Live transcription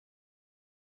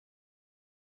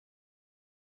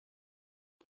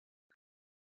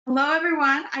Hello,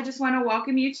 everyone. I just want to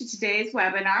welcome you to today's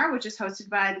webinar, which is hosted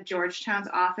by the Georgetown's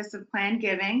Office of Planned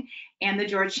Giving and the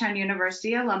Georgetown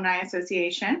University Alumni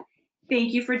Association.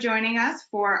 Thank you for joining us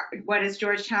for what is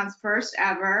Georgetown's first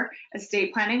ever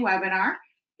estate planning webinar.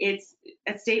 It's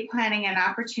Estate Planning and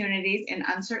Opportunities in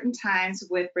Uncertain Times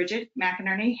with Bridget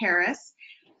McInerney Harris.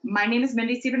 My name is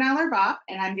Mindy Siebenauer-Bopp,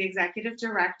 and I'm the Executive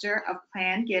Director of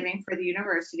Planned Giving for the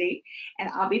university, and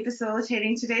I'll be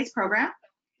facilitating today's program.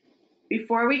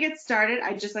 Before we get started,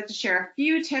 I'd just like to share a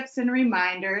few tips and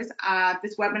reminders.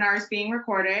 This webinar is being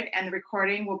recorded, and the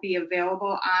recording will be available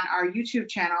on our YouTube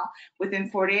channel within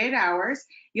 48 hours.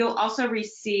 You'll also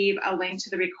receive a link to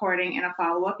the recording in a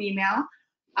follow-up email.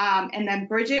 And then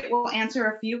Bridget will answer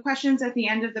a few questions at the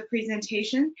end of the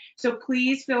presentation. So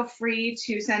please feel free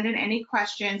to send in any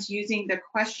questions using the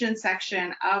question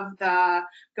section of the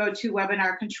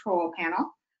GoToWebinar control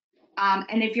panel.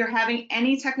 And if you're having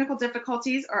any technical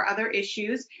difficulties or other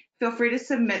issues, feel free to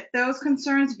submit those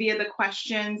concerns via the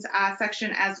questions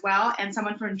section as well, and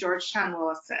someone from Georgetown will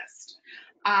assist.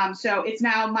 So it's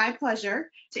now my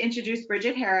pleasure to introduce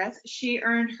Bridget Harris. She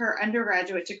earned her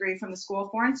undergraduate degree from the School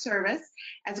of Foreign Service,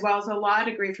 as well as a law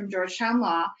degree from Georgetown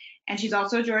Law, and she's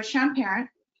also a Georgetown parent.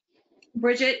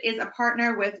 Bridget is a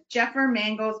partner with Jeffer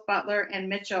Mangels Butler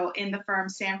Mitchell in the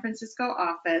firm's San Francisco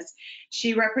office.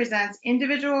 She represents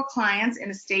individual clients in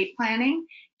estate planning,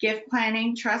 gift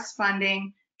planning, trust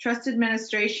funding, trust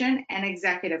administration, and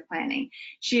executive planning.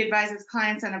 She advises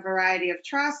clients on a variety of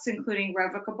trusts, including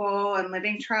revocable and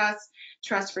living trusts,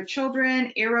 trust for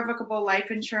children, irrevocable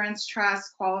life insurance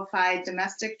trusts, qualified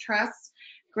domestic trusts,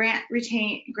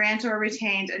 grantor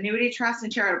retained annuity trusts,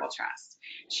 and charitable trusts.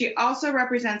 She also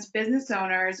represents business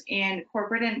owners in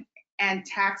corporate and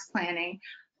tax planning,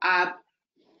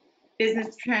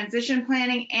 business transition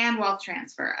planning, and wealth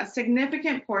transfer. A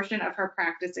significant portion of her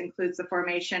practice includes the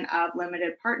formation of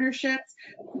limited partnerships,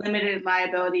 limited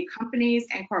liability companies,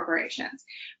 and corporations.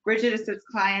 Bridget assists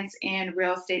clients in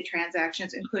real estate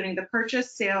transactions, including the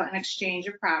purchase, sale, and exchange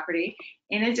of property.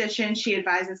 In addition, she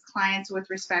advises clients with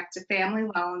respect to family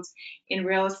loans in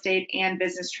real estate and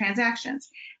business transactions.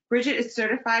 Bridget is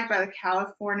certified by the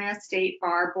California State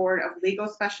Bar Board of Legal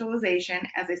Specialization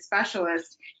as a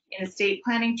specialist in estate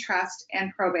planning, trust,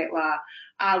 and probate law.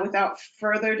 Without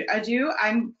further ado,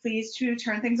 I'm pleased to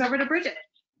turn things over to Bridget.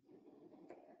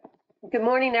 Good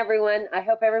morning, everyone. I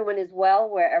hope everyone is well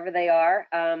wherever they are.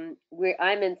 I'm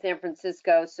in San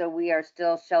Francisco, so we are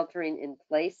still sheltering in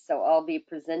place, so I'll be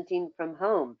presenting from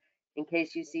home in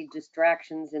case you see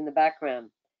distractions in the background.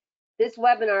 This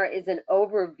webinar is an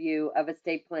overview of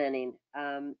estate planning,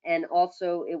 and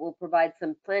also it will provide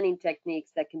some planning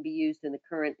techniques that can be used in the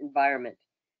current environment.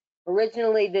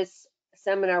 Originally, this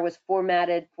seminar was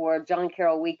formatted for John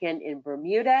Carroll Weekend in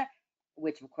Bermuda,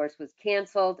 which of course was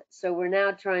canceled. So we're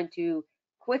now trying to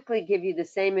quickly give you the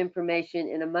same information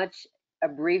in a much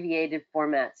abbreviated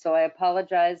format. So I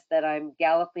apologize that I'm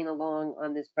galloping along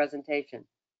on this presentation.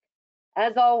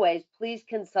 As always, please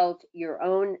consult your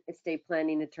own estate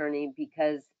planning attorney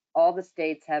because all the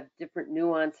states have different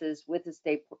nuances with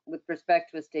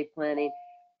respect to estate planning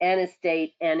and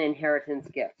estate and inheritance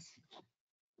gifts.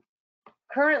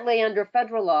 Currently, under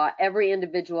federal law, every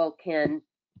individual can,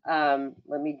 under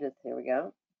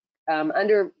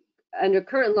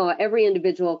current law, every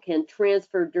individual can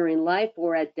transfer during life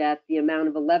or at death the amount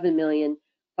of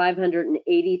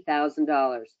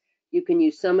 $11,580,000. You can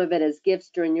use some of it as gifts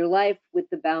during your life with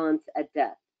the balance at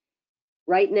death.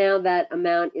 Right now, that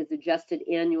amount is adjusted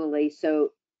annually,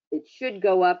 so it should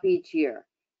go up each year.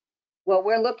 What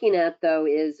we're looking at, though,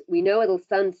 is we know it'll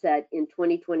sunset in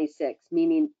 2026,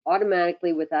 meaning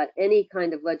automatically without any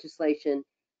kind of legislation,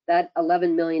 that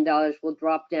 $11 million will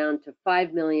drop down to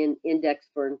 $5 million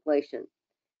indexed for inflation.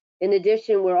 In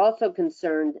addition, we're also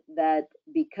concerned that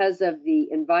because of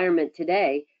the environment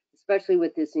today, especially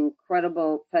with this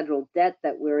incredible federal debt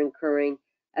that we're incurring,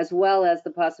 as well as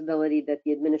the possibility that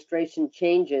the administration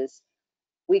changes,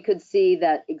 we could see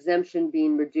that exemption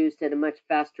being reduced at a much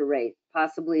faster rate,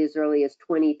 possibly as early as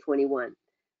 2021.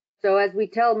 So as we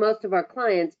tell most of our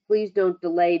clients, please don't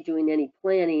delay doing any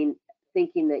planning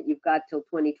thinking that you've got till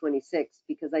 2026,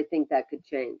 because I think that could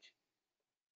change.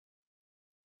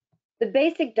 The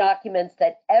basic documents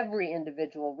that every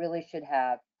individual really should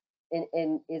have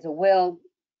is a will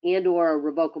and or a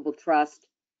revocable trust,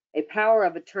 a power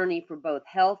of attorney for both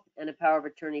health and a power of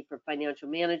attorney for financial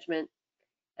management.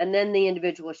 And then the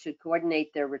individual should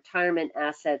coordinate their retirement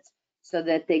assets so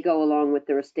that they go along with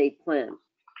their estate plan.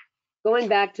 Going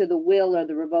back to the will or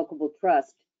the revocable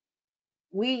trust,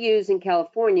 we use in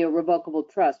California revocable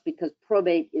trust because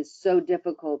probate is so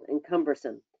difficult and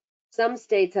cumbersome. Some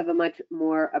states have a much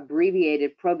more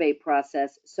abbreviated probate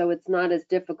process, so it's not as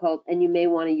difficult, and you may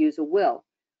want to use a will.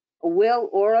 A will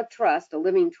or a trust, a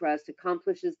living trust,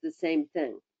 accomplishes the same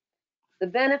thing. The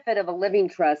benefit of a living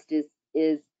trust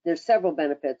is there's several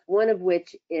benefits, one of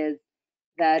which is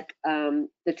that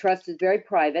the trust is very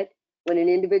private. When an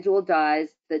individual dies,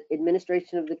 the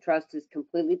administration of the trust is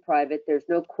completely private. There's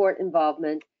no court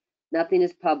involvement. Nothing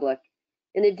is public.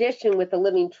 In addition, with a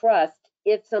living trust,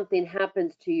 if something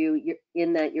happens to you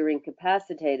in that you're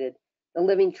incapacitated, the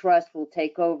living trust will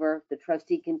take over. The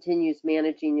trustee continues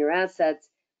managing your assets,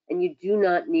 and you do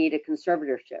not need a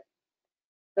conservatorship.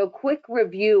 So, quick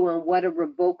review on what a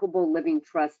revocable living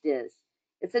trust is.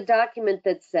 It's a document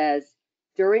that says,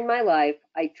 during my life,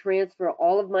 I transfer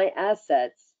all of my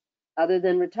assets, other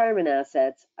than retirement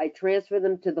assets, I transfer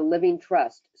them to the living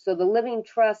trust. So the living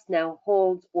trust now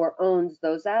holds or owns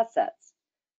those assets.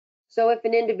 So if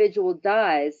an individual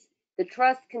dies, the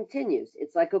trust continues.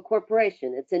 It's like a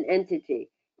corporation, it's an entity.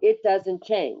 It doesn't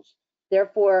change.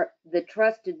 Therefore, the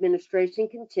trust administration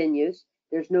continues.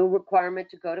 There's no requirement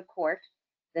to go to court.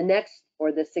 The next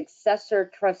or the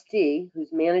successor trustee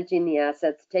who's managing the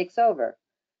assets takes over.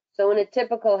 So in a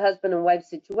typical husband and wife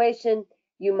situation,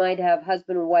 you might have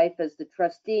husband and wife as the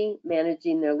trustee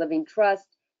managing their living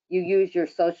trust. You use your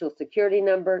social security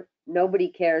number. Nobody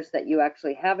cares that you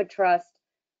actually have a trust.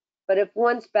 But if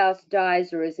one spouse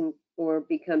dies or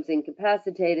becomes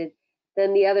incapacitated,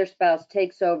 then the other spouse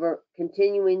takes over,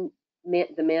 continuing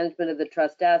the management of the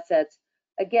trust assets,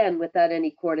 again, without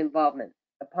any court involvement.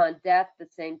 Upon death, the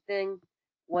same thing.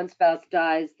 One spouse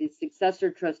dies, the successor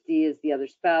trustee is the other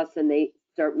spouse, and they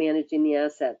start managing the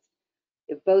assets.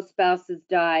 If both spouses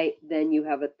die, then you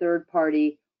have a third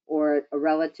party or a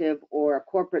relative or a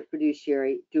corporate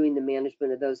fiduciary doing the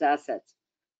management of those assets.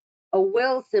 A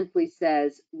will simply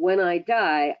says, when I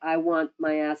die, I want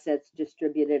my assets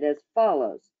distributed as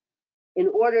follows. In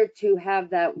order to have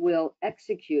that will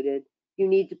executed, you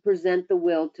need to present the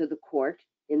will to the court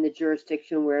in the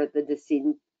jurisdiction where the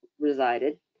decedent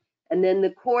resided. And then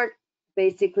the court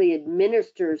basically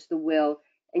administers the will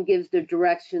and gives the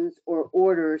directions or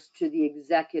orders to the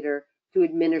executor to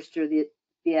administer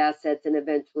the assets and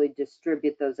eventually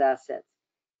distribute those assets.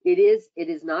 It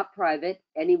is not private.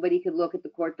 Anybody could look at the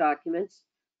court documents.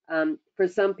 For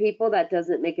some people, that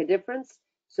doesn't make a difference,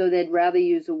 so they'd rather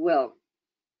use a will.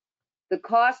 The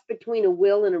cost between a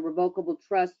will and a revocable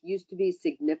trust used to be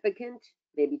significant,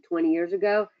 maybe 20 years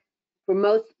ago. For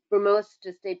most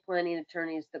estate planning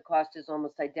attorneys, the cost is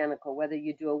almost identical, whether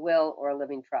you do a will or a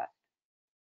living trust.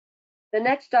 The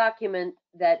next document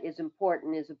that is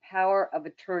important is a power of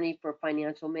attorney for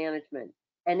financial management.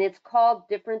 And it's called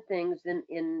different things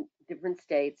in different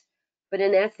states, but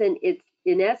in essence,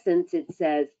 it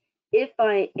says, if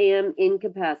I am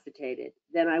incapacitated,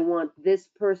 then I want this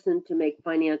person to make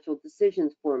financial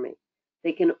decisions for me.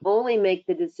 They can only make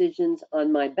the decisions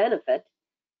on my benefit,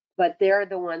 but they're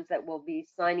the ones that will be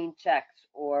signing checks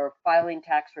or filing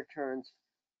tax returns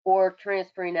or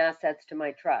transferring assets to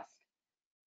my trust.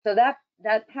 So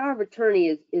that power of attorney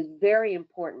is very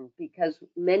important, because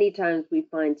many times we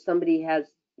find somebody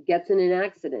gets in an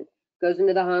accident, goes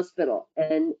into the hospital,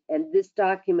 and this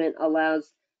document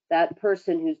allows that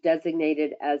person who's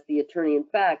designated as the attorney in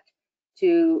fact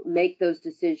to make those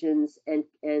decisions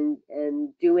and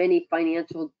do any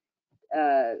financial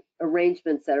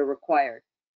arrangements that are required.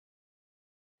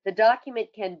 The document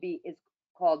is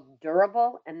called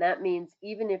durable, and that means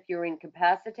even if you're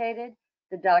incapacitated,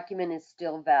 the document is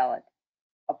still valid.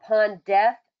 Upon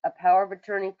death, a power of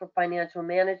attorney for financial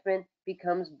management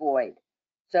becomes void.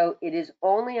 So it is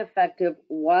only effective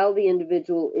while the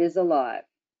individual is alive.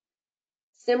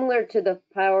 Similar to the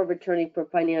power of attorney for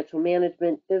financial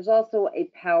management, there's also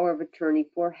a power of attorney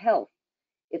for health.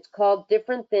 It's called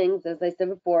different things, as I said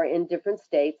before, in different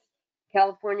states.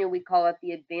 California, we call it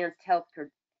the Advanced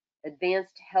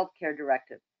Healthcare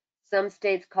Directive. Some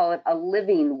states call it a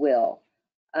living will.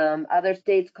 Other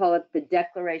states call it the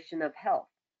Declaration of Health.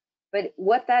 But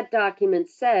what that document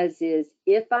says is,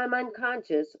 if I'm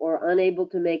unconscious or unable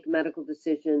to make medical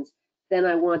decisions, then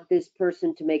I want this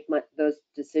person to make those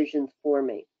decisions for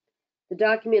me. The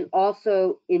document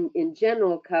also, in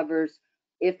general, covers,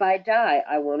 if I die,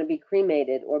 I want to be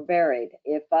cremated or buried.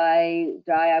 If I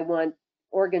die, I want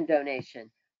organ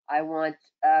donation. I want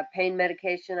pain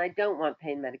medication. I don't want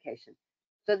pain medication.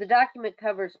 So the document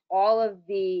covers all of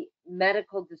the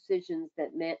medical decisions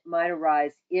that might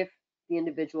arise if the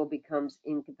individual becomes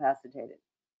incapacitated.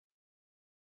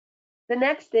 The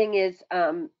next thing is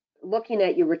looking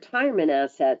at your retirement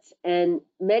assets, and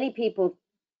many people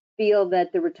feel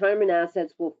that the retirement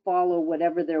assets will follow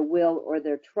whatever their will or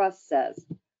their trust says.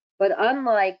 But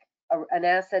unlike an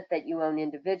asset that you own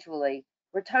individually.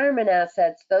 Retirement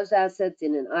assets, those assets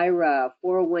in an IRA,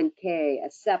 401k, a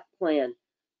SEP plan,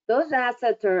 those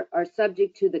assets are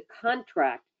subject to the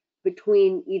contract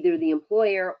between either the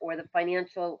employer or the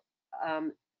financial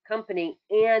company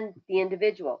and the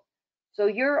individual. So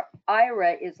your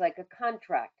IRA is like a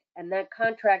contract, and that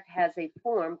contract has a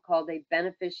form called a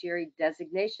beneficiary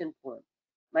designation form.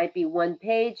 Might be one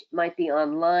page, might be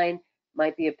online,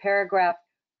 might be a paragraph,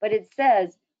 but it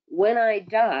says, when I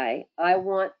die, I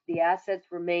want the assets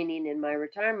remaining in my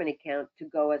retirement account to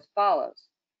go as follows.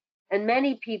 And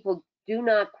many people do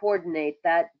not coordinate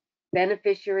that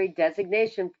beneficiary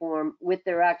designation form with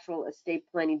their actual estate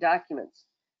planning documents.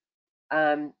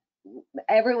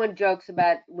 Everyone jokes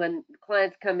about when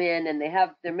clients come in and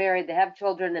they're married, they have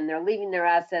children, and they're leaving their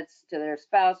assets to their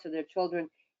spouse or their children.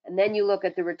 And then you look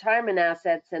at the retirement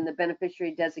assets, and the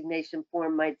beneficiary designation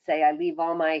form might say, I leave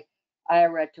all my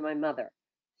IRA to my mother.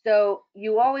 So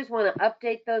you always want to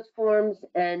update those forms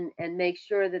and make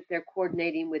sure that they're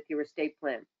coordinating with your estate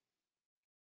plan.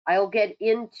 I'll get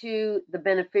into the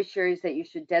beneficiaries that you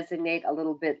should designate a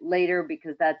little bit later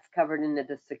because that's covered in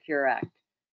the Secure Act.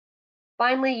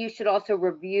 Finally, you should also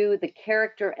review the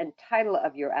character and title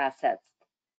of your assets.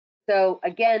 So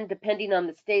again, depending on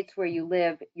the states where you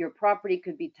live, your property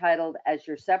could be titled as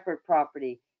your separate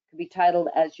property, could be titled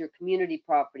as your community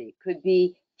property, could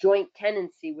be joint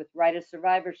tenancy with right of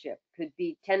survivorship, could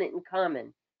be tenant in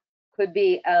common, could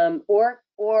be,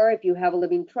 or if you have a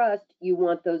living trust, you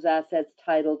want those assets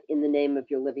titled in the name of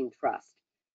your living trust.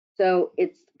 So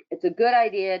it's a good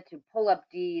idea to pull up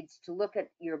deeds, to look at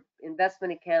your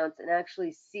investment accounts and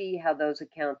actually see how those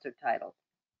accounts are titled.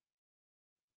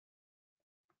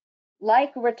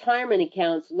 Like retirement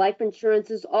accounts, life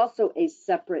insurance is also a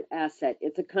separate asset.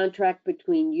 It's a contract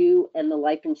between you and the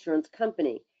life insurance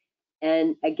company.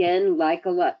 And again, like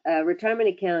a retirement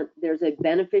account, there's a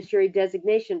beneficiary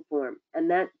designation form, and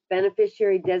that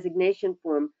beneficiary designation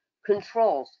form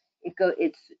controls.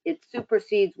 It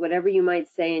supersedes whatever you might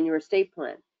say in your estate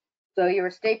plan. So your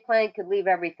estate plan could leave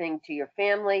everything to your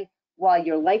family, while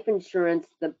your life insurance,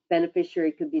 the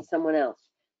beneficiary could be someone else.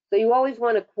 So you always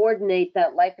want to coordinate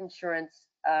that life insurance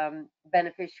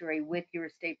beneficiary with your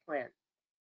estate plan.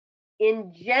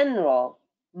 In general,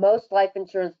 most life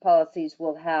insurance policies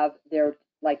will have their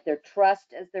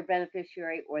trust as their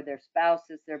beneficiary or their spouse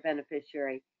as their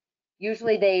beneficiary.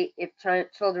 Usually if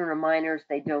children are minors,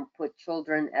 they don't put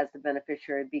children as the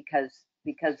beneficiary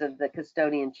because of the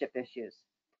custodianship issues.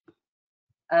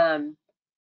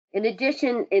 In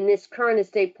addition, in this current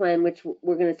estate plan, which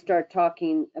we're going to start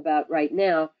talking about right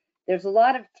now, there's a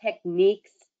lot of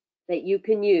techniques that you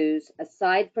can use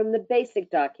aside from the basic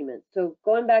documents. So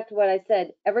going back to what I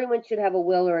said, everyone should have a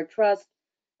will or a trust,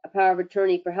 a power of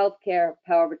attorney for healthcare,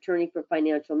 power of attorney for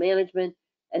financial management,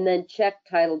 and then check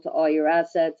title to all your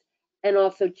assets, and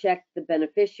also check the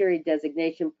beneficiary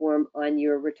designation form on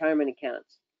your retirement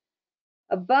accounts.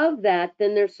 Above that,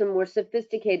 then there's some more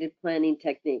sophisticated planning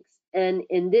techniques. And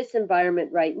in this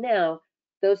environment right now,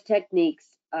 those techniques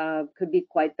could be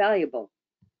quite valuable.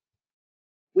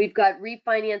 We've got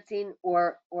refinancing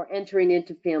or entering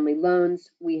into family loans.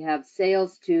 We have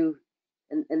sales to,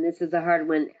 and this is a hard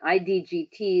one,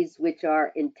 IDGTs, which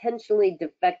are intentionally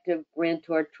defective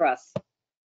grantor trusts.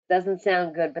 Doesn't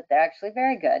sound good, but they're actually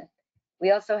very good.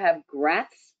 We also have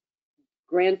GRATs,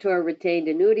 grantor retained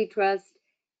annuity trust,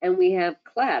 and we have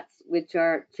CLATs, which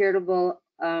are charitable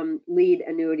lead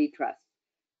annuity trusts.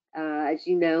 As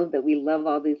you know, that we love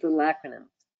all these little acronyms.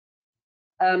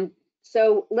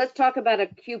 So let's talk about a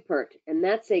QPERT, and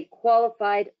that's a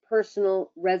qualified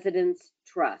personal residence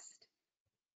trust.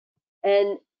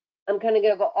 And I'm kind of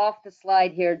going to go off the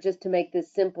slide here just to make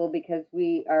this simple because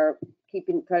we are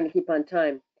trying to keep on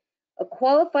time. A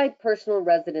qualified personal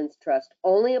residence trust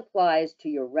only applies to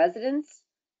your residence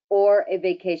or a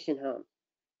vacation home.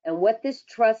 And what this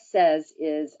trust says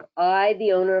is, I,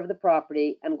 the owner of the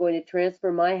property, am going to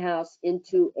transfer my house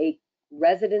into a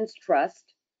residence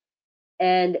trust,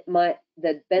 and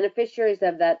the beneficiaries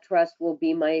of that trust will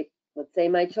be let's say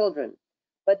my children,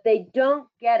 but they don't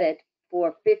get it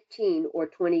for 15 or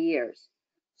 20 years.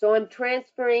 So I'm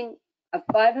transferring a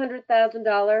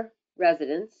 $500,000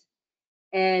 residence,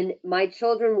 and my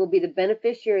children will be the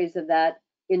beneficiaries of that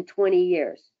in 20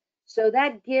 years. So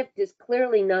that gift is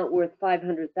clearly not worth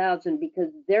 $500,000 because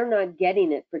they're not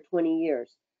getting it for 20 years.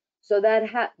 So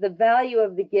that the value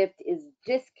of the gift is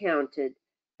discounted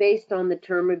based on the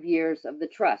term of years of the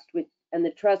trust, and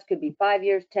the trust could be 5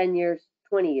 years, 10 years,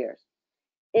 20 years.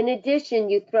 In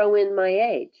addition, you throw in my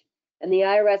age, and the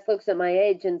IRS looks at my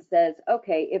age and says,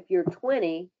 okay, if you're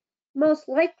 20, most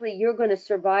likely you're going to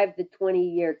survive the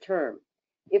 20-year term.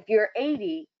 If you're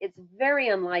 80, it's very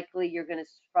unlikely you're going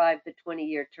to survive the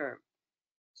 20-year term.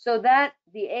 So that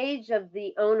the age of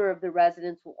the owner of the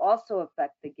residence will also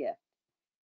affect the gift.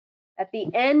 At the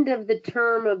end of the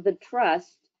term of the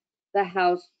trust, the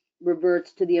house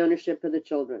reverts to the ownership of the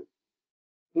children.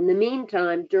 In the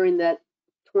meantime, during that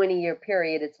 20-year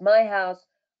period, it's my house.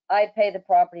 I pay the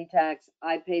property tax.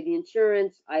 I pay the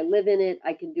insurance. I live in it.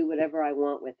 I can do whatever I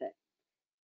want with it.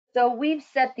 So we've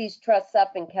set these trusts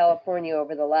up in California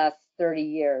over the last 30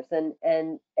 years, and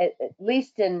at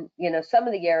least in some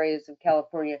of the areas of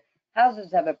California,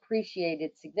 houses have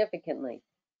appreciated significantly.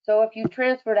 So if you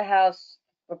transferred a house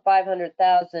for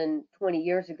 $500,000 20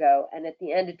 years ago, and at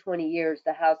the end of 20 years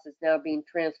the house is now being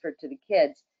transferred to the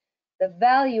kids, the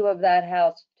value of that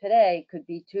house today could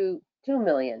be $2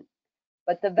 million,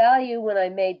 but the value when I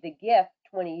made the gift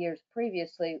 20 years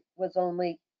previously was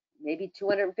only maybe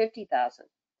 $250,000.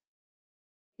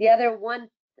 The other one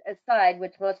aside,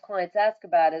 which most clients ask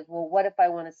about, is, well, what if I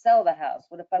want to sell the house?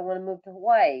 What if I want to move to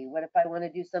Hawaii? What if I want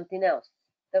to do something else?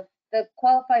 The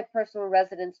Qualified Personal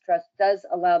Residence Trust does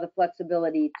allow the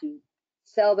flexibility to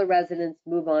sell the residence,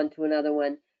 move on to another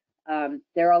one.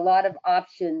 There are a lot of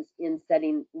options in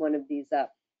setting one of these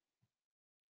up.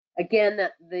 Again,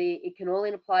 it can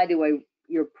only apply to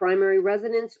your primary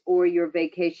residence or your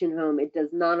vacation home. It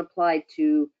does not apply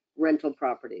to rental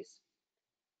properties.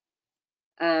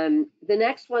 The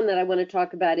next one that I want to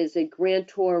talk about is a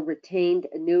grantor retained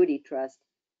annuity trust.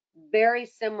 Very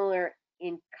similar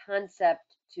in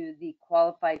concept to the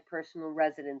Qualified Personal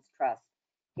Residence Trust,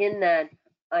 in that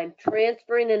I'm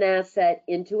transferring an asset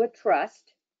into a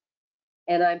trust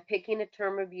and I'm picking a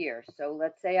term of years. So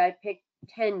let's say I pick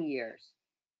 10 years,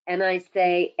 and I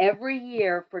say every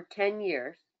year for 10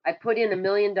 years, I put in $1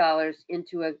 million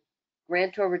into a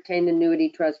grantor retained annuity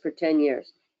trust for 10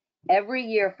 years. Every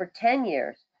year for 10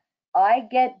 years, I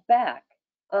get back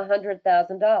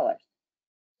 $100,000.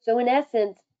 So in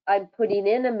essence, I'm putting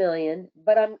in $1 million,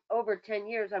 but over 10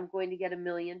 years, I'm going to get $1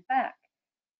 million back.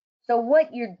 So what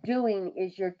you're doing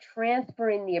is you're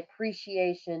transferring the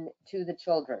appreciation to the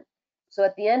children. So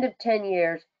at the end of 10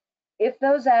 years, if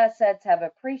those assets have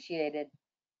appreciated,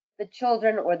 the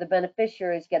children or the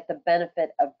beneficiaries get the benefit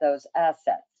of those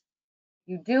assets.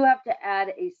 You do have to add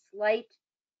a slight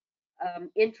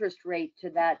interest rate to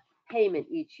that payment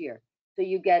each year. So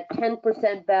you get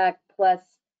 10% back plus,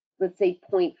 let's say,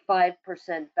 0.5%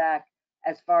 back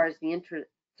as far as the interest,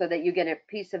 so that you get a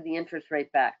piece of the interest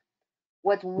rate back.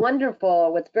 What's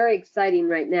wonderful, what's very exciting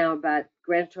right now about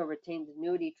grantor retained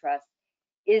annuity trust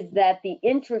is that the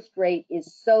interest rate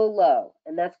is so low,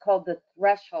 and that's called the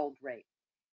threshold rate.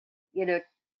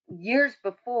 Years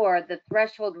before, the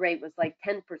threshold rate was like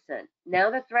 10%.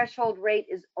 Now the threshold rate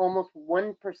is almost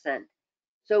 1%.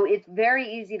 So it's very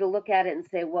easy to look at it and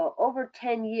say, well, over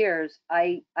 10 years,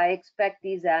 I expect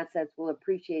these assets will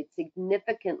appreciate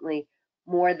significantly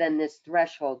more than this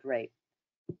threshold rate.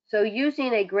 So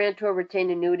using a grantor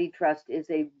retained annuity trust is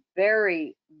a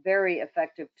very, very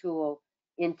effective tool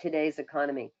in today's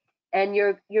economy. And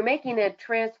you're making a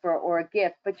transfer or a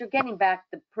gift, but you're getting back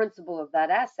the principal of that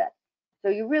asset. So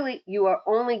you are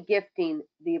only gifting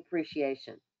the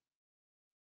appreciation.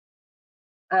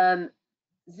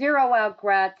 Zero out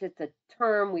grats, it's a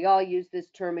term, we all use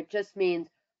this term. It just means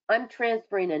I'm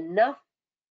transferring the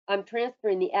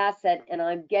asset and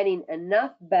I'm getting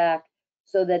enough back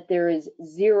so that there is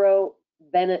zero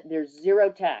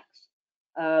tax.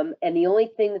 And the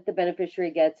only thing that the beneficiary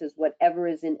gets is whatever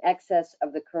is in excess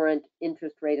of the current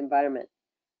interest rate environment,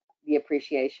 the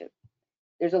appreciation.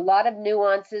 There's a lot of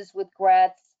nuances with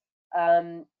grats,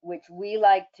 which we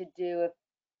like to do,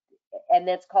 and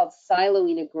that's called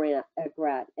siloing a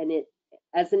grat. And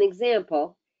as an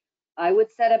example, I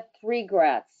would set up 3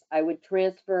 grats. I would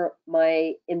transfer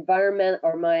my environment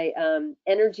or my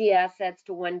energy assets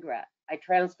to one grat. I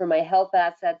transfer my health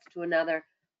assets to another.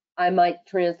 I might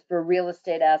transfer real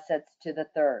estate assets to the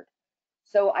third.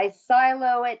 So I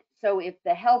silo it. So if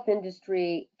the health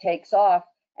industry takes off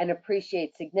and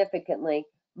appreciates significantly,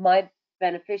 my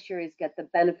beneficiaries get the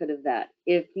benefit of that.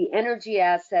 If the energy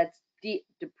assets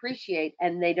depreciate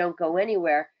and they don't go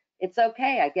anywhere, it's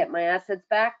okay. I get my assets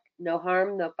back. No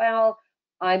harm, no foul.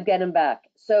 I'm getting back.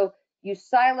 So you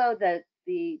silo that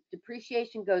the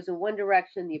depreciation goes in one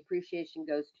direction, the appreciation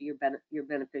goes to your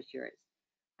beneficiaries.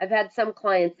 I've had some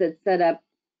clients that set up,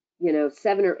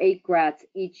 7 or 8 grats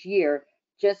each year,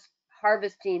 just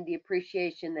harvesting the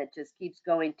appreciation that just keeps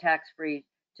going tax-free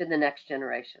to the next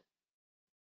generation.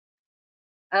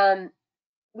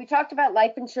 We talked about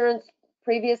life insurance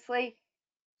previously.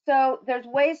 So there's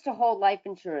ways to hold life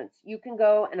insurance. You can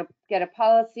go and get a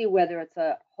policy, whether it's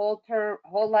a whole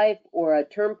life or a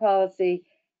term policy,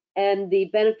 And the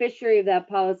beneficiary of that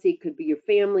policy could be your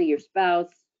family, your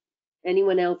spouse,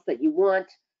 anyone else that you want.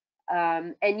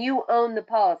 And you own the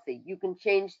policy. You can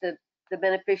change the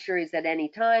beneficiaries at any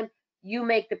time. You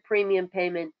make the premium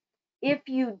payment. If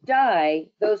you die,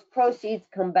 those proceeds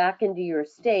come back into your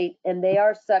estate and they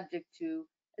are subject to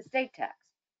estate tax.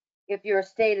 If your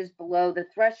estate is below the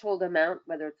threshold amount,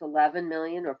 whether it's 11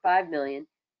 million or 5 million,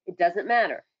 it doesn't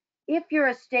matter. If your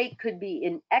estate could be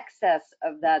in excess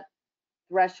of that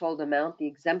threshold amount, the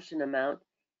exemption amount,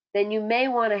 then you may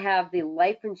want to have the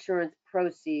life insurance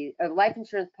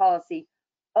policy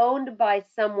owned by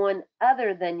someone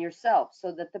other than yourself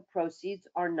so that the proceeds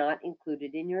are not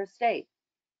included in your estate.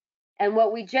 And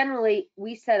what we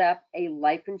set up a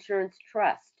life insurance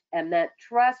trust, and that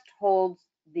trust holds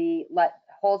the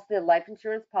life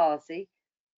insurance policy.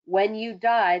 When you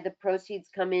die, the proceeds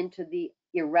come into the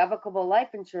irrevocable life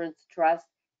insurance trust,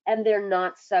 and they're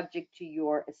not subject to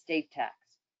your estate tax.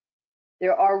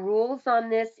 There are rules on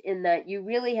this in that you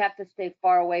really have to stay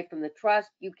far away from the trust.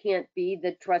 You can't be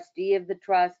the trustee of the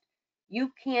trust.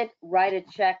 You can't write a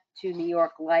check to New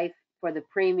York Life for the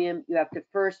premium. You have to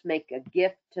first make a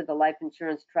gift to the life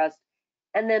insurance trust,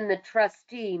 and then the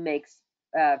trustee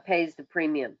pays the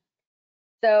premium.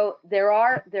 So there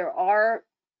are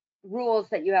rules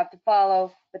that you have to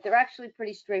follow, but they're actually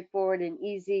pretty straightforward and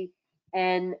easy,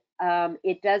 and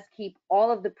it does keep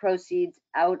all of the proceeds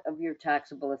out of your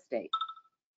taxable estate.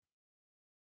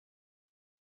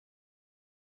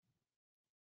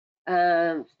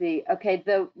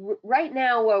 Right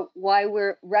now, why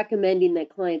we're recommending that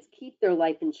clients keep their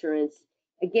life insurance,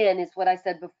 again, is what I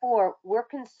said before. We're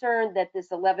concerned that this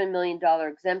 $11 million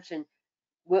exemption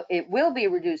will be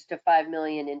reduced to $5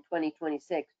 million in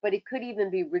 2026, but it could even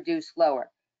be reduced lower.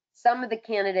 Some of the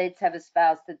candidates have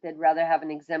espoused that they'd rather have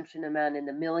an exemption amount in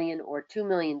the $1 million or $2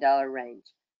 million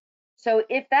range. So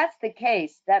if that's the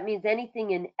case, that means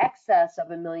anything in excess of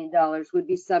 $1 million would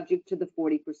be subject to the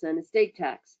 40% estate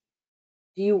tax.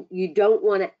 You don't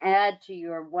want to add to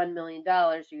your $1 million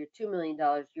or your $2 million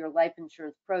your life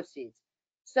insurance proceeds.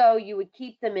 So you would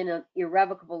keep them in an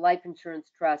irrevocable life insurance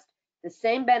trust, the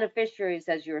same beneficiaries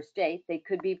as your estate. They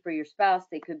could be for your spouse,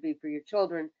 they could be for your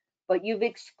children, but you've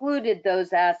excluded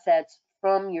those assets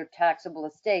from your taxable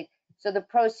estate, so the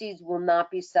proceeds will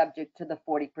not be subject to the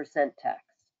 40% tax.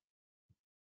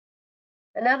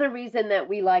 Another reason that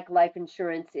we like life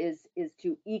insurance is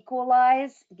to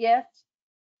equalize gifts.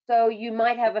 So you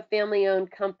might have a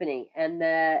family-owned company, and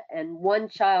one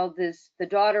child the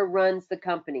daughter runs the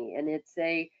company, and it's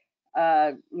a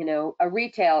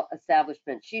retail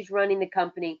establishment. She's running the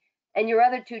company, and your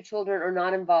other two children are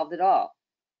not involved at all.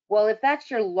 Well, if that's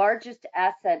your largest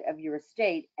asset of your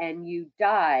estate and you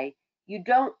die, you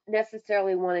don't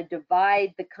necessarily want to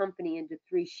divide the company into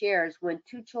 3 shares when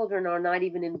 2 children are not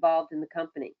even involved in the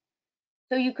company.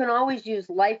 So you can always use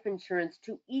life insurance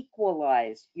to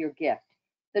equalize your gift.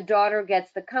 The daughter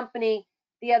gets the company,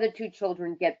 the other 2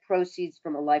 children get proceeds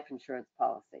from a life insurance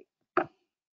policy.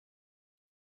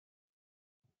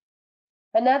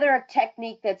 Another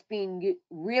technique that's being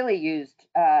really used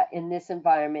in this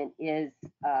environment is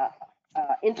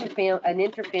an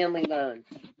interfamily loan.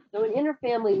 So an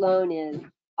interfamily loan is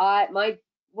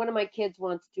one of my kids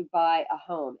wants to buy a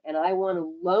home, and I want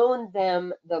to loan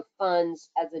them the funds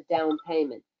as a down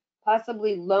payment,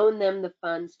 possibly loan them the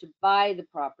funds to buy the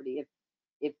property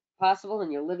if possible,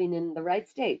 and you're living in the right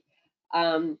state.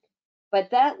 But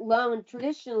that loan,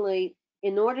 traditionally,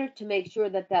 in order to make sure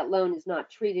that that loan is not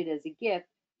treated as a gift,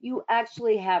 you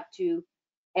actually have to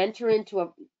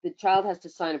the child has to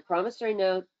sign a promissory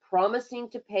note promising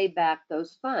to pay back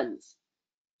those funds.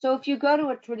 So if you go to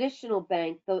a traditional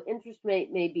bank, the interest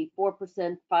rate may be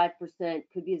 4%, 5%,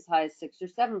 could be as high as 6 or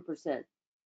 7%.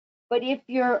 But if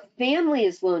your family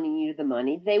is loaning you the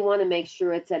money, they want to make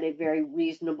sure it's at a very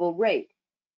reasonable rate.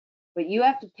 But you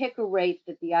have to pick a rate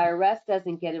that the IRS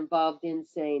doesn't get involved in,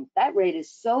 saying that rate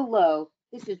is so low,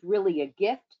 this is really a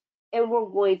gift, and we're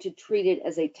going to treat it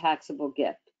as a taxable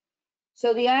gift.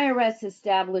 So the IRS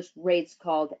established rates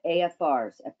called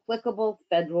AFRs, applicable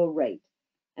federal rate,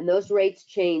 and those rates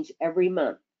change every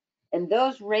month. And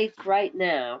those rates right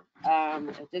now, I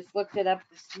just looked it up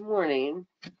this morning,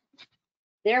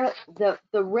 the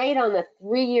rate on a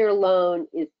 3-year loan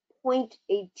is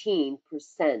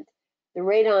 0.18%. The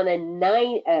rate on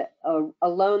a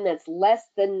loan that's less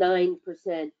than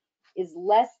 9% is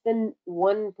less than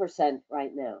 1%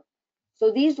 right now.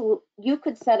 So you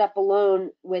could set up a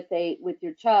loan with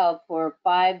your child for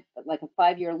a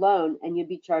 5-year loan, and you'd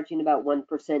be charging about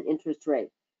 1% interest rate.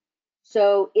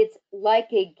 So it's like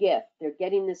a gift. They're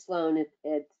getting this loan.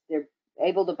 They're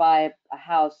able to buy a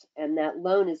house, and that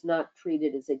loan is not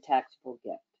treated as a taxable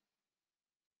gift.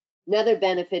 Another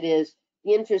benefit is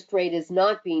the interest rate is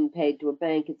not being paid to a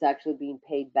bank, it's actually being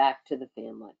paid back to the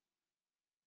family.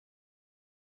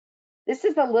 This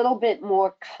is a little bit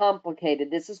more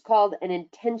complicated. This is called an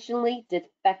intentionally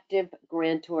defective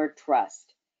grantor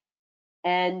trust.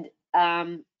 And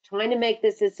trying to make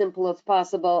this as simple as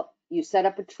possible, you set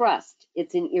up a trust.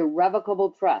 It's an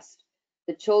irrevocable trust.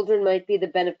 The children might be the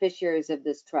beneficiaries of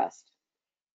this trust.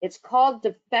 It's called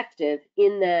defective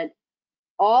in that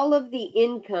all of the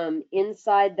income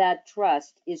inside that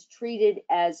trust is treated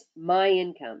as my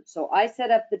income. So I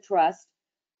set up the trust.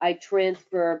 I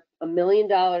transfer $1 million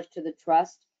to the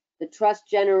trust. The trust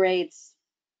generates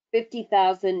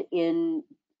 $50,000 in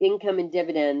income and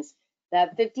dividends.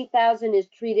 That $50,000 is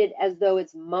treated as though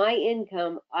it's my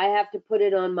income. I have to put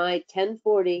it on my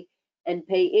 1040 and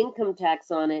pay income tax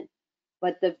on it.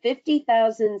 But the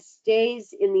 $50,000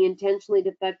 stays in the intentionally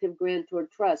defective grantor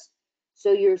trust.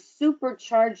 So you're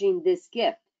supercharging this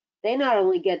gift. They not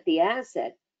only get the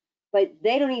asset, but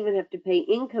they don't even have to pay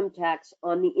income tax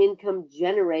on the income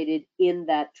generated in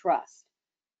that trust.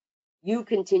 You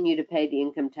continue to pay the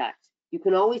income tax. You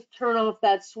can always turn off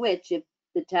that switch if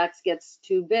the tax gets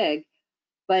too big,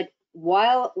 but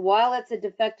while it's a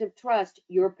defective trust,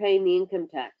 you're paying the income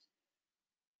tax.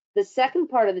 The second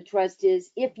part of the trust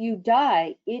is if you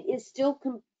die, it is still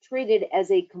treated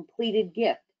as a completed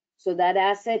gift. So that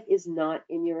asset is not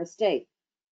in your estate.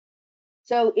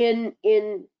 So in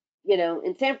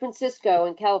San Francisco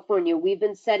and California, we've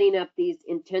been setting up these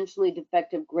intentionally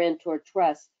defective grantor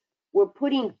trusts. We're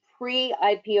putting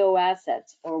pre-IPO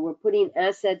assets, or we're putting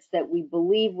assets that we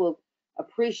believe will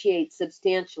appreciate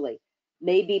substantially.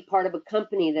 Maybe part of a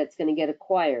company that's going to get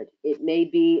acquired. It may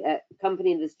be a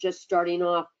company that's just starting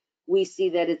off. We see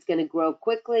that it's going to grow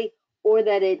quickly, or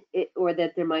that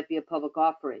that there might be a public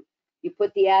offering. You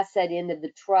put the asset into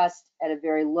the trust at a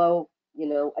very low,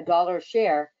 $1 a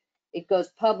share. It goes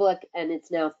public and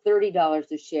it's now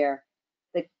 $30 a share.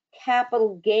 The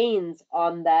capital gains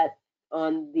on that,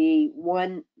 on the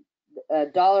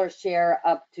 $1 share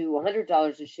up to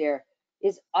 $100 a share,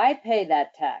 is I pay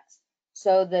that tax.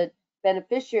 So the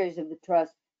beneficiaries of the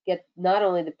trust get not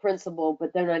only the principal,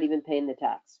 but they're not even paying the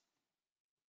tax.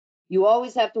 You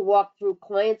always have to walk through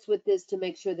clients with this to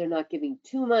make sure they're not giving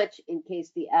too much in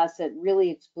case the asset really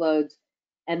explodes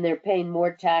and they're paying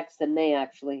more tax than they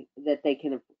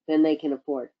can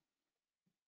afford.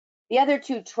 The other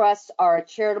two trusts are a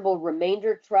charitable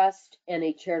remainder trust and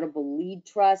a charitable lead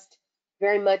trust.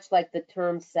 Very much like the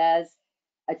term says,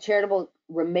 a charitable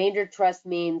remainder trust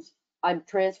means I'm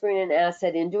transferring an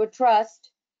asset into a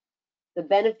trust. The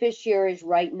beneficiaries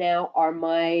right now are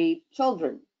my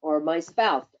children or my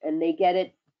spouse, and they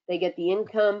get the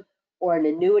income or an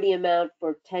annuity amount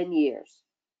for 10 years.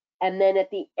 And then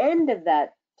at the end of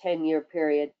that 10-year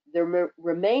period, the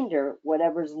remainder,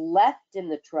 whatever's left in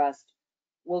the trust,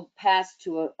 will pass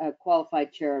to a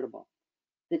qualified charitable.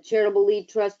 The charitable lead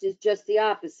trust is just the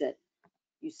opposite.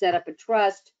 You set up a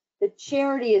trust, the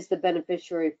charity is the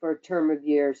beneficiary for a term of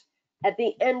years. At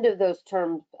the end of those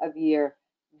terms of year,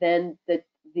 then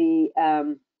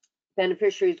the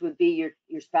beneficiaries would be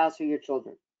your spouse or your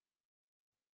children.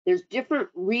 There's different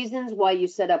reasons why you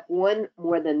set up one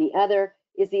more than the other.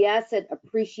 Is the asset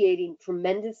appreciating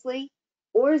tremendously,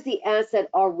 or is the asset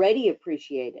already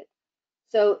appreciated?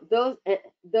 So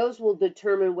those will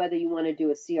determine whether you want to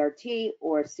do a CRT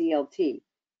or a CLT.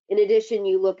 In addition,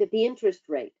 you look at the interest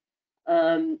rate.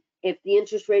 If the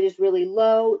interest rate is really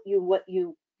low, you're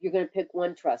going to pick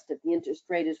one trust. If the interest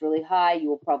rate is really high, you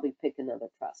will probably pick another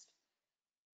trust.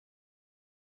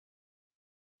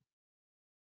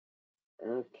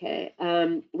 Okay,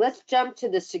 let's jump to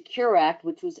the Secure Act,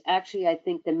 which was actually, I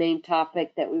think, the main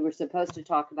topic that we were supposed to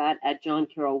talk about at John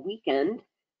Carroll Weekend.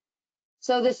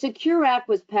 So the Secure Act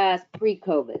was passed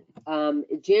pre-COVID,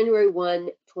 January 1,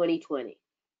 2020.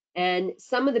 And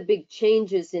some of the big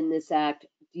changes in this act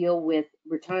deal with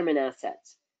retirement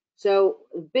assets. So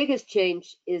the biggest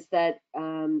change is that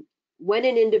when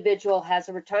an individual has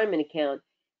a retirement account,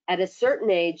 at a certain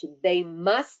age, they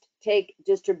must take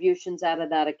distributions out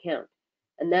of that account.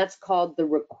 And that's called the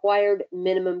required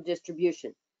minimum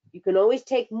distribution. You can always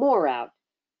take more out,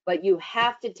 but you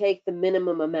have to take the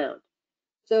minimum amount.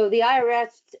 So the IRS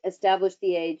established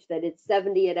the age that it's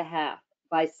 70 and a half.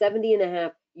 By 70 and a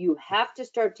half, you have to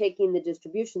start taking the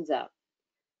distributions out.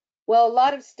 Well, a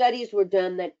lot of studies were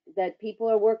done that people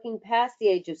are working past the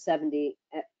age of 70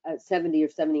 or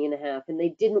 70 and a half, and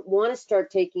they didn't want to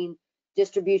start taking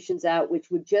distributions out,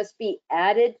 which would just be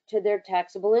added to their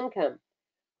taxable income.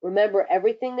 Remember,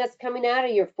 everything that's coming out of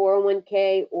your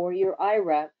 401k or your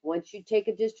IRA, once you take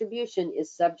a distribution,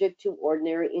 is subject to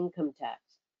ordinary income tax.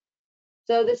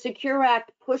 So the Secure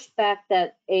Act pushed back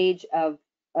that age of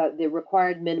the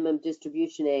required minimum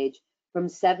distribution age from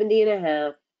 70 and a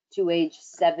half to age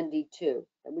 72,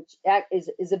 which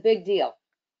is a big deal,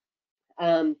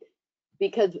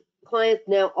 because clients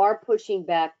now are pushing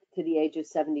back to the age of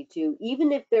 72,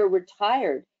 even if they're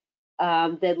retired.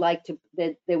 They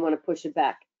want to push it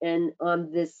back. And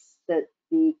on this, the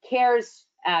CARES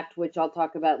Act, which I'll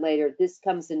talk about later, this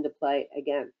comes into play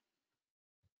again.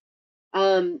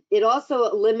 It also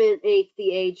eliminates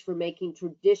the age for making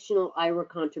traditional IRA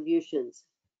contributions.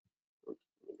 Let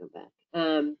me go back.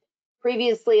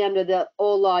 Previously, under the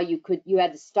old law, you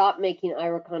had to stop making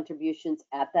IRA contributions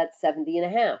at that 70 and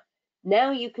a half.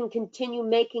 Now you can continue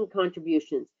making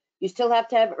contributions. You still have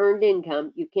to have earned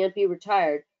income. You can't be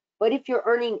retired. But if you're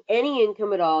earning any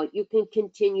income at all, you can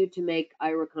continue to make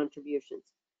IRA contributions.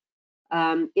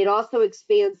 It also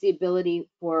expands the ability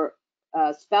for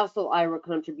spousal IRA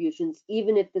contributions,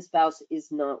 even if the spouse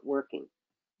is not working.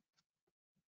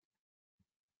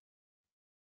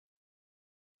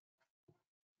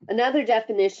 Another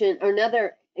definition, or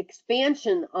another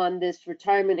expansion on this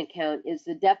retirement account, is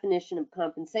the definition of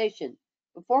compensation.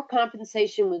 Before,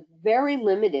 compensation was very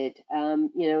limited.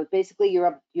 Basically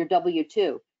your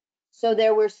W-2. So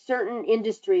there were certain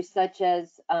industries such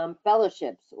as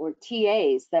fellowships or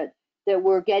TAs that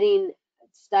were getting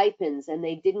stipends and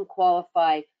they didn't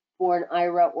qualify for an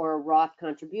IRA or a Roth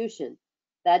contribution.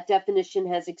 That definition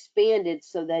has expanded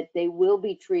so that they will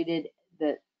be treated,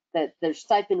 that their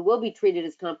stipend will be treated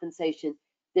as compensation,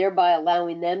 thereby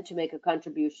allowing them to make a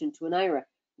contribution to an IRA.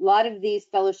 A lot of these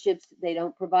fellowships, they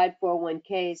don't provide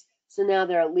 401ks, so now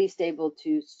they're at least able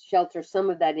to shelter some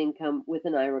of that income with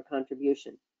an IRA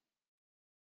contribution.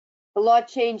 The law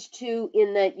changed too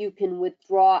in that you can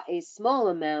withdraw a small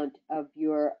amount of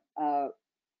your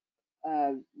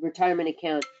retirement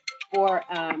account for,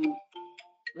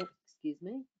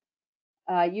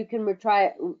 you can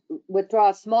withdraw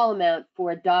a small amount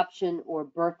for adoption or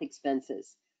birth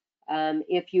expenses.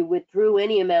 If you withdrew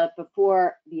any amount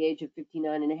before the age of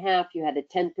 59 and a half, you had a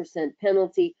 10%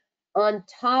 penalty on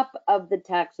top of the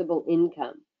taxable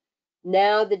income.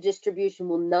 Now the distribution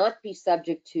will not be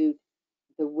subject to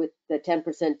the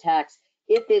 10% tax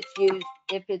if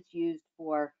it's used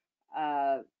for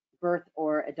birth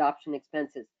or adoption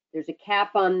expenses. There's a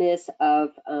cap on this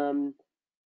of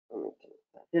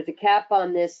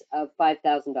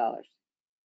 $5,000.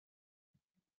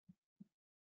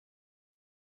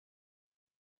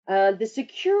 The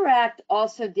Secure Act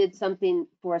also did something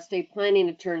for estate planning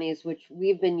attorneys, which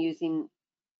we've been using,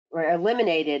 or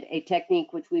eliminated a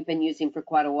technique which we've been using for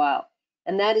quite a while,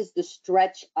 and that is the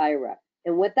stretch IRA.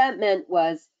 And what that meant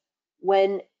was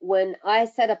when I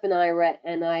set up an IRA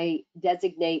and I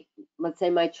designate, let's say,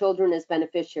 my children as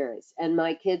beneficiaries, and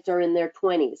my kids are in their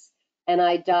 20s, and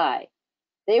I die,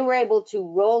 they were able to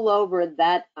roll over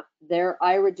their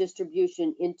IRA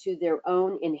distribution into their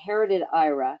own inherited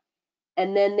IRA,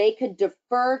 and then they could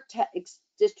defer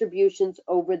distributions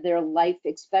over their life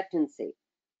expectancy.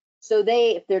 So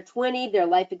if they're 20, their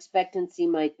life expectancy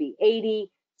might be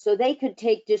 80. So they could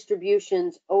take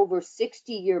distributions over a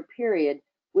 60-year period,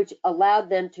 which allowed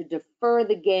them to defer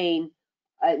the gain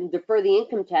and defer the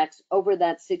income tax over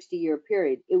that 60-year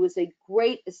period. It was a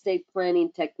great estate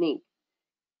planning technique.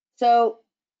 So,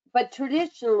 but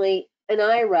traditionally, an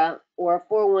IRA or a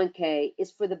 401k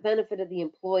is for the benefit of the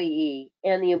employee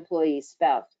and the employee's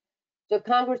spouse. So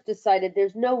Congress decided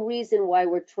there's no reason why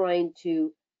we're trying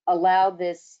to allow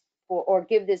this or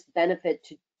give this benefit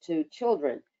to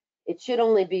children. It should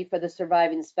only be for the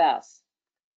surviving spouse.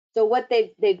 So what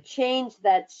they've changed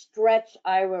that stretch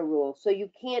IRA rule. So you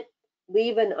can't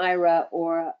leave an IRA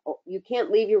or you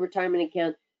can't leave your retirement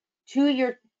account to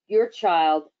your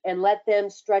child and let them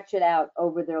stretch it out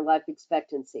over their life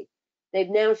expectancy. They've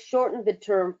now shortened the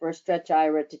term for a stretch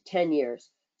IRA to 10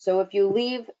 years. So if you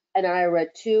leave an IRA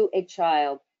to a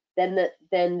child, then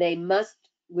they must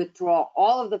withdraw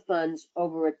all of the funds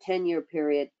over a 10-year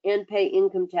period and pay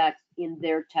income tax in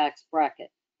their tax bracket.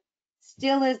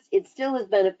 It still is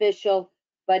beneficial,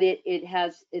 but it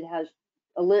has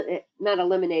not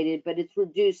eliminated, but it's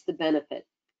reduced the benefit.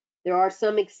 There are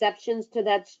some exceptions to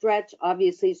that stretch.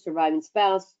 Obviously, surviving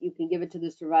spouse, you can give it to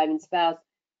the surviving spouse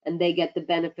and they get the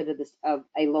benefit of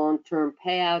a long-term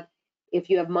payout. If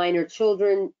you have minor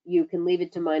children, you can leave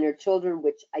it to minor children,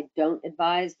 which I don't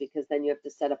advise because then you have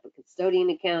to set up a custodian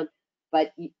account,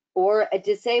 or a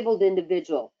disabled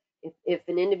individual. If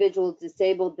an individual is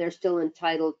disabled, they're still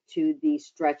entitled to the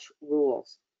stretch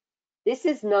rules. This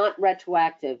is not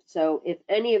retroactive. So if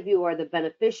any of you are the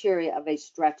beneficiary of a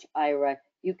stretch IRA,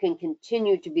 you can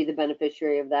continue to be the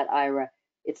beneficiary of that IRA.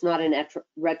 It's not a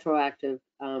retroactive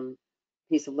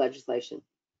piece of legislation.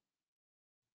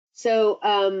 So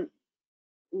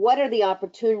what are the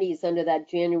opportunities under that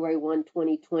January 1,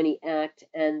 2020 Act?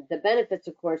 And the benefits,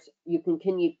 of course, you can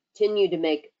continue to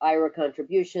make IRA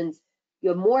contributions. You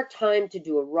have more time to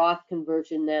do a Roth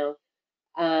conversion now.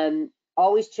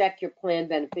 Always check your plan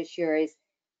beneficiaries.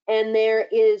 And there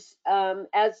is,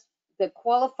 as the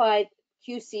qualified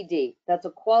QCD, that's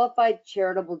a qualified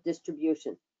charitable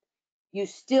distribution. You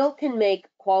still can make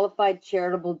qualified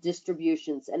charitable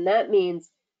distributions. And that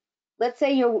means, let's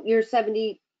say you're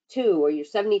 72 or you're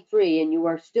 73 and you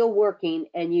are still working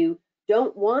and you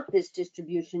don't want this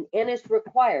distribution and it's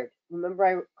required. Remember,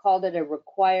 I called it an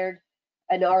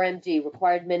RMD,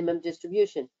 required minimum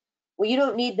distribution. Well, you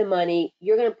don't need the money.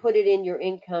 You're going to put it in your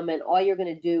income and all you're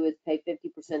going to do is pay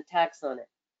 50% tax on it.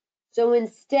 So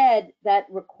instead, that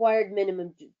required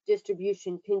minimum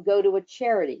distribution can go to a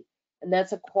charity, and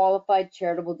that's a qualified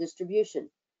charitable distribution.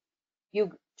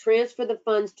 You transfer the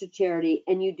funds to charity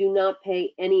and you do not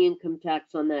pay any income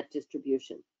tax on that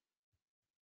distribution.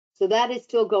 So that is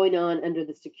still going on under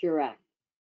the Secure Act.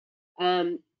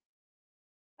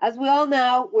 As we all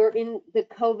know, we're in the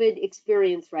COVID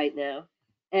experience right now.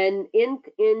 And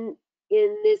in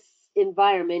this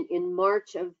environment,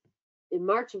 March 27th,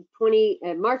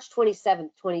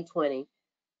 2020,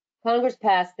 Congress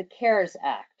passed the CARES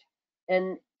Act.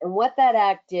 And what that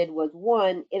act did was,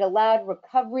 one, it allowed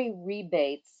recovery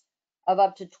rebates of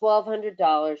up to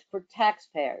 $1,200 for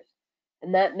taxpayers.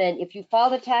 And that meant if you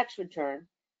filed a tax return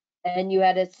and you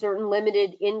had a certain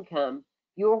limited income,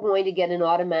 you were going to get an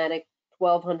automatic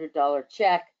 $1,200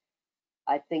 check.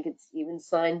 I think it's even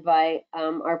signed by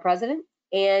our president.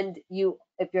 And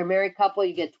if you're a married couple,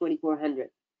 you get $2,400.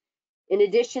 In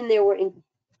addition, there were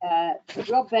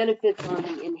real benefits on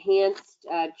the enhanced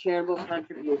charitable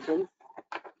contributions.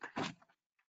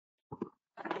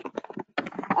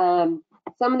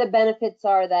 Some of the benefits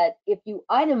are that if you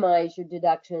itemize your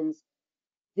deductions,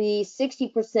 the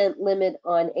 60% limit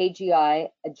on AGI,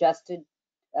 adjusted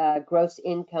gross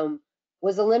income,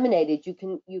 was eliminated. You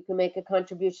can make a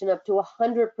contribution up to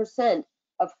 100%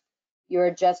 of your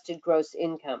adjusted gross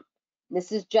income.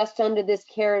 This is just under this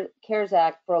CARES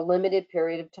Act for a limited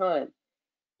period of time.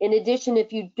 In addition,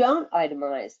 if you don't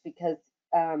itemize, because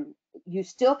you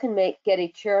still can get a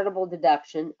charitable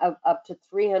deduction of up to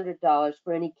 $300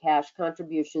 for any cash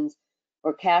contributions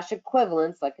or cash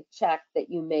equivalents, like a check that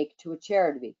you make to a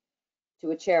charity.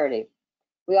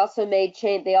 They also made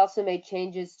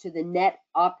changes to the net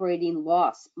operating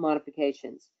loss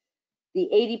modifications. The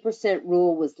 80%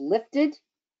 rule was lifted,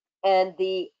 and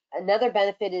another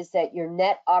benefit is that your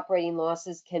net operating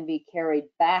losses can be carried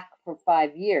back for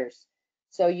 5 years.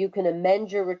 So you can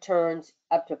amend your returns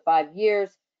up to 5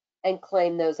 years and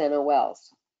claim those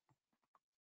NOLs.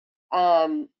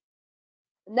 Another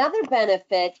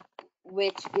benefit,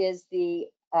 which is the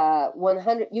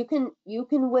 100, you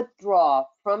can withdraw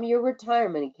from your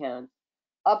retirement account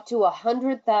up to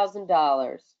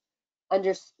 $100,000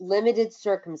 under limited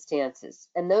circumstances.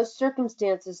 And those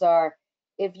circumstances are,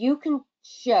 if you can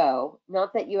show,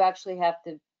 not that you actually have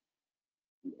to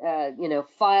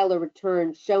file a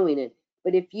return showing it,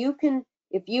 but if you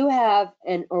have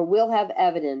or will have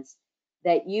evidence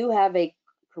that you have a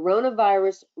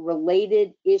coronavirus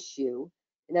related issue,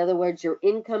 in other words, your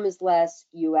income is less,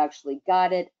 you actually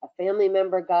got it, a family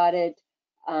member got it,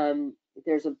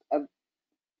 there's a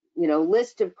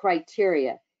list of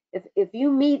criteria. If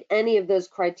you meet any of those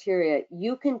criteria,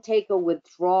 you can take a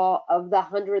withdrawal of the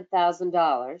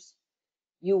 $100,000.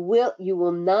 You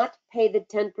will not pay the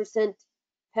 10%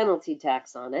 penalty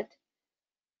tax on it.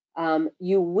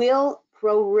 You will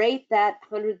prorate that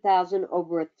 $100,000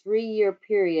 over a 3-year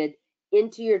period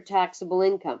into your taxable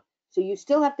income. So you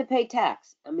still have to pay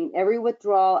tax. I mean, every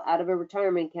withdrawal out of a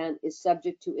retirement account is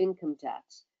subject to income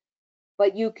tax.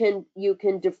 But you can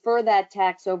defer that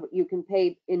tax over, you can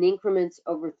pay in increments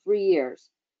over 3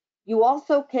 years. You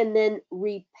also can then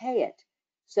repay it.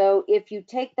 So if you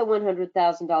take the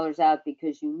 $100,000 out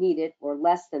because you need it, or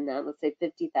less than that, let's say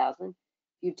 $50,000,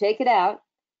 you take it out,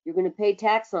 you're going to pay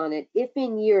tax on it. If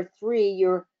in year 3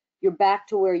 you're back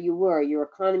to where you were, your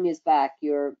economy is back,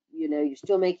 you're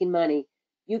still making money,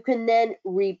 you can then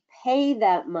repay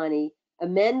that money,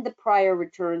 amend the prior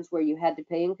returns where you had to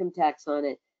pay income tax on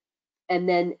it, and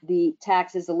then the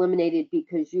tax is eliminated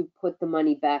because you put the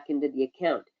money back into the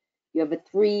account. You have a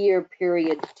 3-year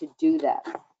period to do that.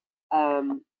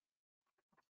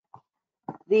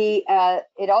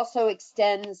 It also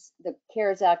extends, the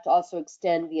CARES Act also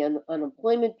extend the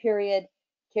unemployment period.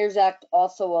 CARES Act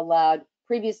also allowed,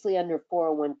 previously under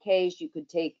 401ks,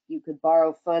 you could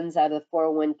borrow funds out of the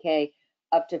 401k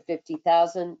up to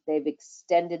 50,000. They've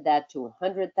extended that to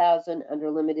 100,000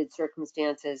 under limited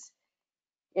circumstances.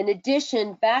 In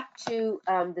addition, back to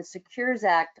the Secures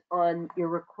Act on your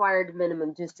required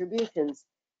minimum distributions,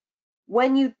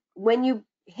 when you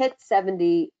hit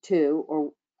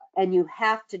 72 and you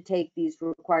have to take these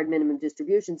required minimum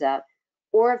distributions out,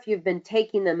 or if you've been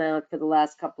taking them out for the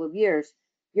last couple of years,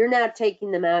 you're now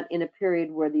taking them out in a period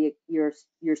where your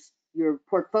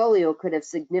portfolio could have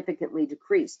significantly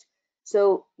decreased.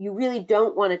 So you really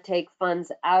don't want to take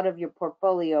funds out of your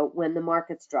portfolio when the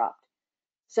market's dropped.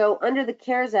 So under the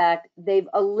CARES Act, they've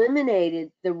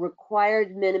eliminated the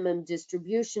required minimum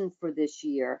distribution for this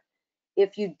year.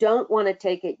 If you don't want to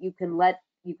take it, you can let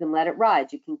it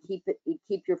ride. You can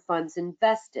keep your funds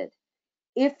invested.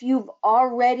 If you've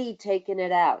already taken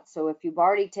it out, so if you've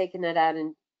already taken it out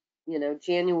in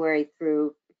January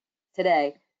through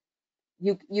today,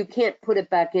 you can't put it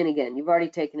back in again. You've already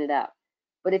taken it out.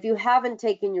 But if you haven't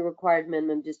taken your required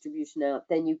minimum distribution out,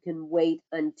 then you can wait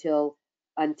until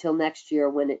next year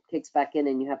when it kicks back in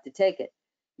and you have to take it.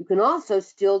 You can also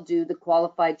still do the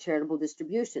qualified charitable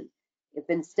distribution. If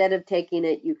instead of taking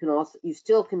it, you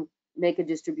still can make a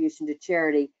distribution to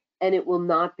charity, and it will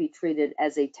not be treated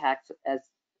as in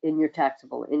your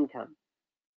taxable income.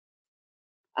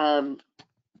 All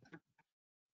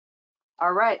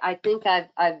right, I think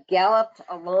I've galloped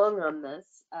along on this.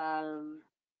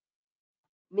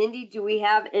 Mindy, do we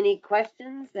have any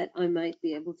questions that I might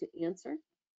be able to answer?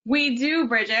 We do,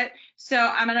 Bridget. So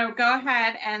I'm going to go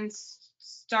ahead and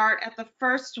start at the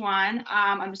first one.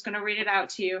 I'm just going to read it out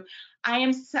to you.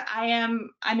 I'm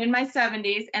in my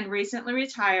 70s and recently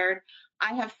retired.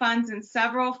 I have funds in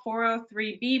several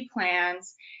 403B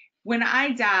plans. When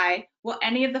I die, will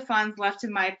any of the funds left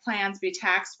in my plans be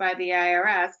taxed by the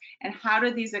IRS? And how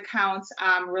do these accounts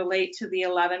relate to the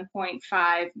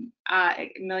 $11.5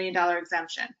 million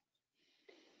exemption?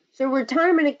 So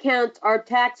retirement accounts are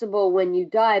taxable when you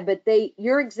die, but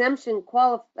your exemption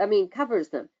covers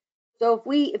them. So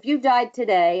if you died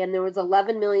today and there was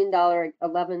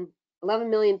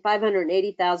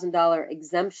 $11,580,000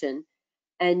 exemption,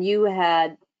 and you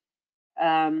had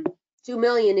 $2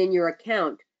 million in your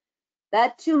account,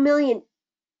 that $2 million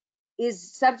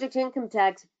is subject to income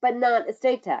tax, but not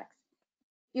estate tax.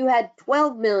 You had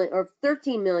 $12 million or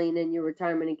 $13 million in your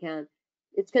retirement account.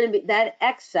 It's going to be that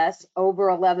excess over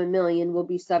 11 million will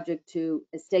be subject to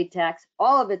estate tax.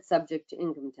 All of it's subject to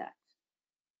income tax.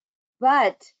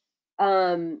 But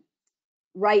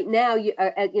right now,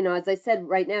 as I said,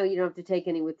 right now you don't have to take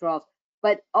any withdrawals.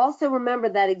 But also remember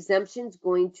that exemption is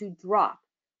going to drop.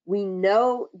 We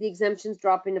know the exemption's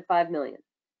dropping to 5 million.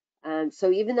 So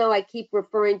even though I keep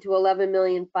referring to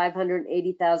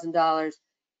 $11,580,000,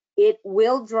 it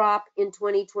will drop in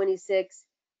 2026.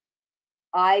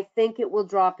 I think it will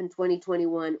drop in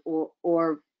 2021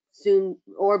 or soon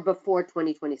or before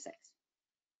 2026.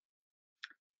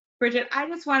 Bridget, I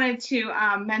just wanted to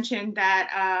mention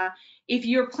that if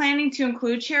you're planning to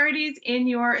include charities in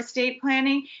your estate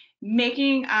planning,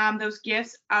 making those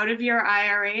gifts out of your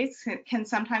IRAs can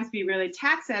sometimes be really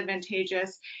tax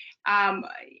advantageous, and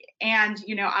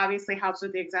obviously helps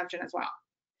with the exemption as well.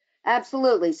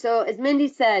 Absolutely. So as Mindy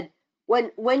said,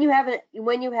 when you have a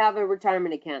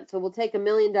retirement account, so we'll take $1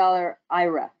 million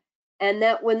IRA, and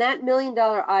when that $1 million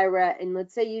IRA, and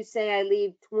let's say you say I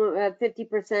leave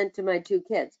 50% to my 2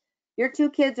 kids, your 2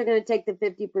 kids are going to take the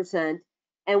 50%,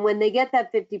 and when they get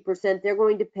that 50%, they're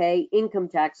going to pay income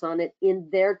tax on it in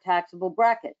their taxable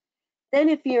bracket. Then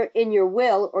if you're in your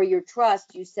will or your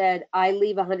trust, you said I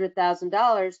leave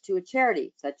 $100,000 to a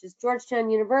charity such as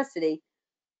Georgetown University,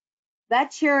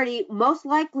 that charity most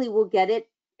likely will get it.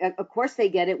 Of course, they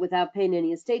get it without paying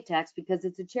any estate tax because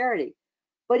it's a charity.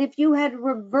 But if you had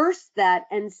reversed that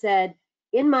and said,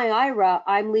 in my IRA,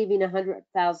 I'm leaving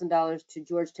 $100,000 to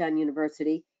Georgetown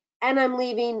University, and I'm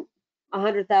leaving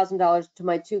 $100,000 to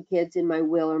my 2 kids in my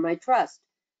will or my trust,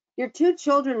 your 2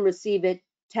 children receive it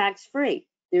tax-free.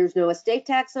 There's no estate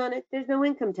tax on it. There's no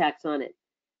income tax on it.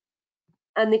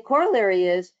 And the corollary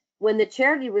is when the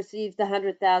charity receives the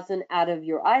 $100,000 out of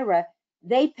your IRA,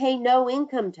 they pay no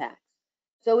income tax.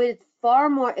 So it's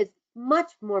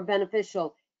much more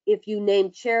beneficial if you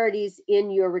name charities in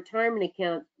your retirement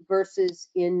account versus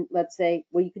in, let's say,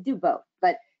 well, you could do both,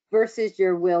 but versus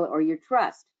your will or your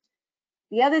trust.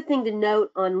 The other thing to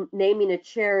note on naming a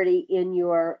charity in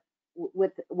your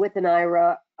with an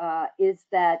IRA is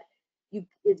that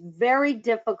it's very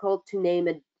difficult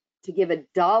to give a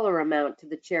dollar amount to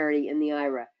the charity in the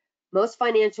IRA. Most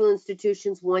financial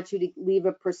institutions want you to leave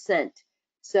a percent.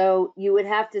 So you would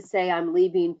have to say, I'm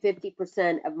leaving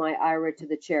 50% of my IRA to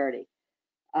the charity,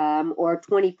 or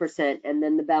 20%, and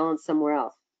then the balance somewhere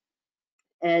else.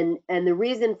 And the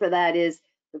reason for that is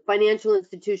the financial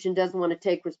institution doesn't want to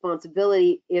take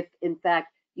responsibility if, in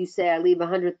fact, you say, I leave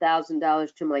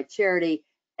 $100,000 to my charity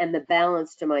and the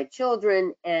balance to my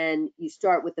children, and you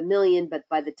start with $1 million, but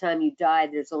by the time you die,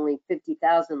 there's only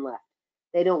 50,000 left.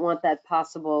 They don't want that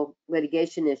possible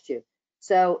litigation issue.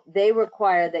 So they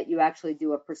require that you actually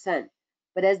do a percent.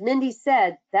 But as Mindy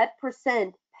said, that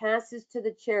percent passes to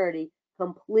the charity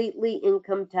completely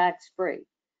income tax free.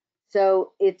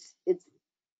 So it's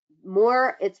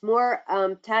more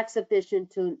tax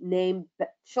efficient to name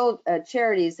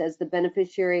charities as the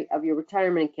beneficiary of your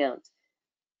retirement accounts,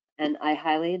 and I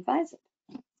highly advise it.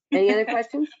 Any other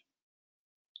questions?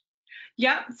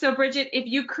 Yep. So Bridget, if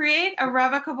you create a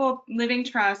revocable living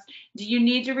trust, do you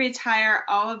need to retire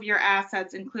all of your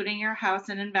assets, including your house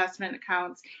and investment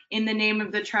accounts, in the name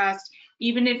of the trust,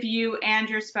 even if you and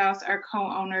your spouse are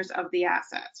co-owners of the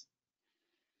assets?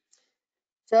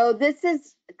 So this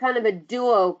is kind of a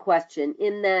duo question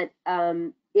in that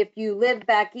if you live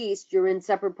back east, you're in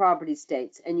separate property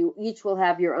states and you each will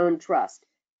have your own trust.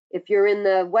 If you're in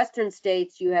the western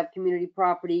states, you have community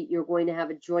property, you're going to have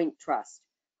a joint trust.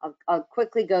 I'll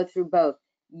quickly go through both.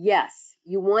 Yes,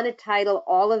 you want to title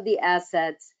all of the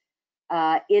assets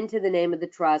into the name of the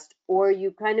trust, or you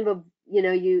kind of,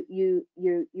 you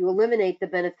eliminate the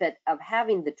benefit of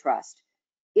having the trust.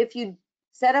 If you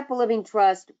set up a living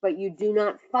trust, but you do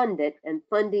not fund it, and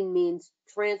funding means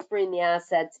transferring the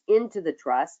assets into the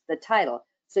trust, the title.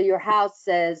 So your house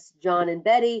says John and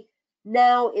Betty,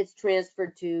 now it's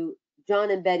transferred to John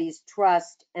and Betty's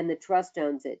trust, and the trust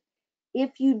owns it.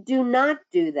 If you do not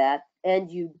do that and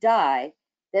you die,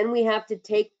 then we have to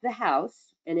take the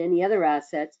house and any other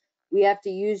assets. We have to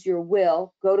use your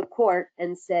will, go to court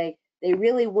and say, they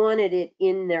really wanted it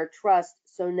in their trust.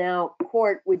 So now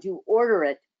court, would you order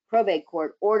it, probate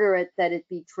court, order it that it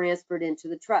be transferred into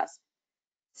the trust.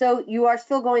 So you are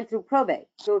still going through probate.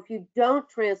 So if you don't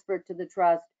transfer it to the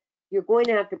trust, you're going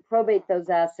to have to probate those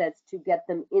assets to get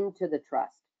them into the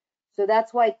trust. So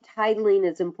that's why titling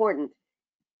is important.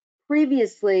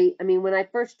 Previously, I mean, when I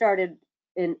first started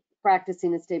in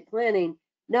practicing estate planning,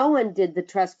 no one did the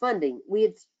trust funding.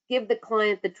 We'd give the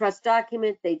client the trust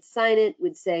document, they'd sign it,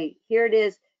 we'd say, here it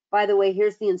is. By the way,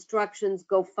 here's the instructions,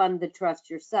 go fund the trust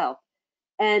yourself.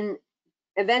 And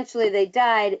eventually they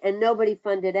died and nobody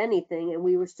funded anything and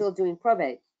we were still doing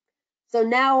probate. So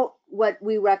now what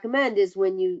we recommend is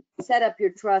when you set up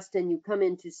your trust and you come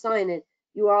in to sign it,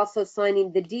 you are also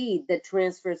signing the deed that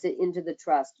transfers it into the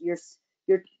trust.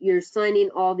 You're signing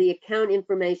all the account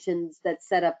information that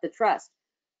set up the trust.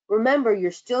 Remember,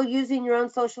 you're still using your own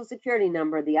social security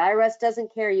number. The IRS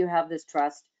doesn't care you have this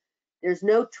trust. There's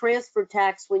no transfer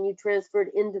tax when you transfer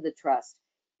it into the trust.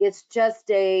 It's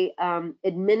just a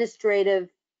administrative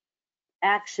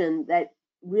action that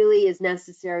really is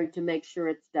necessary to make sure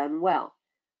it's done well.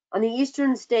 On the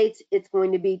eastern states, it's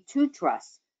going to be 2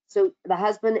 trusts. So the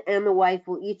husband and the wife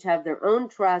will each have their own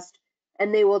trust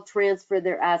and they will transfer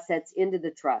their assets into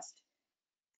the trust.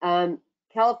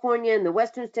 California and the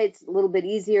western states, a little bit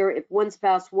easier. If one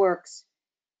spouse works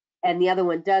and the other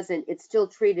one doesn't, it's still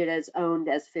treated as owned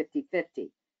as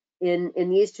 50-50. In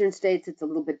the eastern states, it's a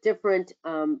little bit different,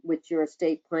 which your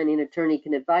estate planning attorney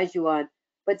can advise you on.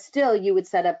 But still, you would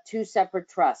set up 2 separate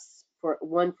trusts,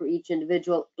 one for each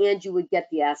individual, and you would get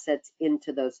the assets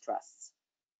into those trusts.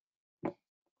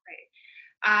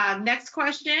 Great. Next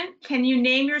question, can you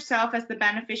name yourself as the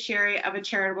beneficiary of a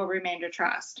charitable remainder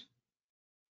trust?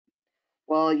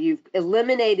 Well, you've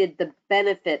eliminated the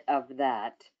benefit of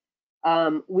that.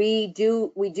 We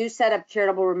do set up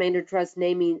charitable remainder trust,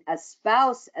 naming a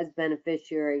spouse as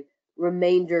beneficiary,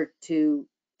 remainder to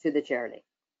the charity.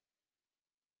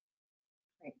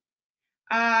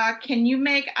 Can you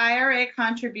make IRA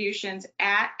contributions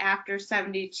at after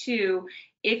 72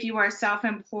 if you are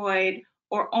self-employed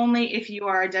or only if you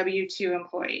are a W-2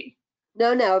 employee?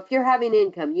 No, if you're having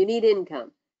income, you need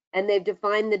income, and they've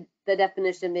defined the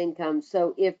definition of income.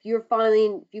 So if you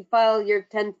file your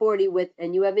 1040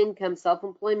 and you have income,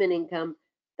 self-employment income,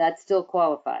 that still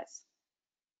qualifies.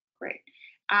 Great.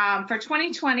 For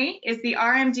 2020, is the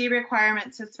RMD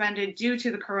requirement suspended due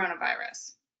to the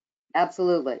coronavirus?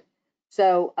 Absolutely.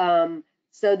 So the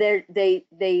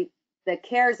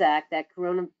CARES Act, that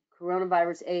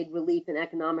Coronavirus Aid Relief and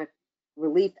Economic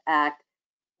Relief Act,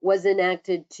 was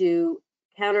enacted to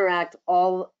counteract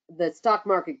all the stock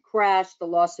market crash, the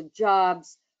loss of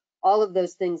jobs, all of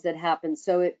those things that happened.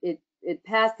 So it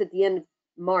passed at the end of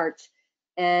March,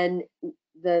 and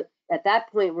at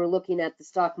that point we're looking at the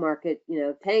stock market,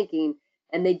 tanking,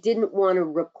 and they didn't want to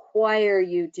require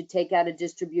you to take out a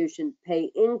distribution, pay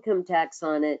income tax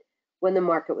on it when the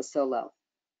market was so low.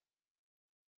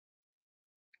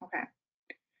 Okay.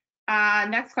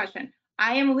 Next question.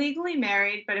 I am legally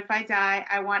married, but if I die,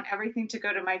 I want everything to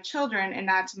go to my children and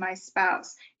not to my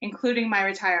spouse, including my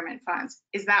retirement funds.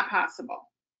 Is that possible?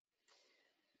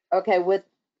 Okay,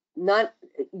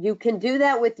 you can do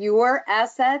that with your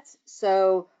assets.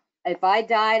 So if I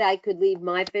died, I could leave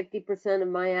my 50% of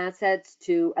my assets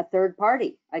to a third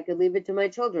party. I could leave it to my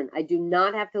children. I do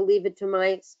not have to leave it to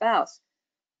my spouse.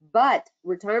 But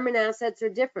retirement assets are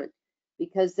different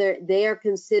because they are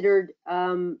considered,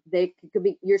 they could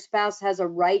be, your spouse has a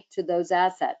right to those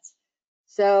assets.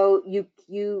 So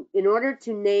in order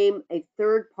to name a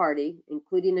third party,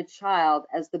 including a child,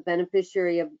 as the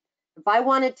beneficiary of, if I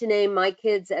wanted to name my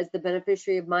kids as the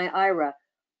beneficiary of my IRA,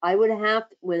 I would have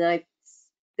to, when I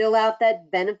fill out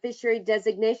that beneficiary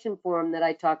designation form that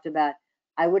I talked about,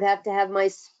 I would have to have my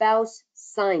spouse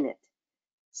sign it.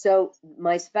 So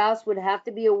my spouse would have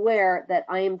to be aware that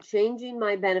I am changing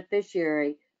my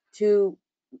beneficiary to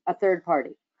a third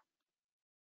party.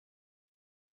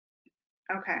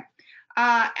 Okay.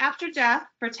 After death,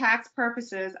 for tax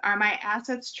purposes, are my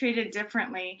assets treated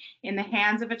differently in the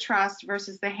hands of a trust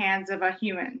versus the hands of a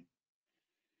human?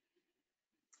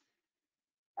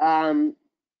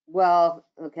 Well,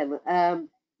 okay.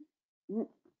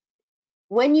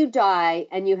 When you die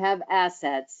and you have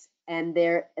assets and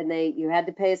you had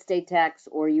to pay estate tax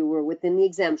or you were within the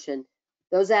exemption,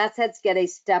 those assets get a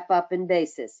step up in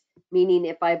basis. Meaning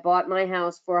if I bought my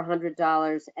house for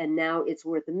 $100 and now it's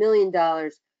worth $1 million,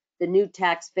 the new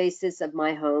tax basis of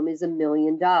my home is $1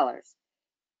 million.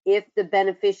 If the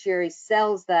beneficiary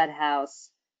sells that house,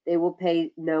 they will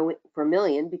pay no for $1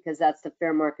 million because that's the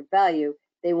fair market value.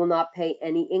 They will not pay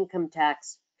any income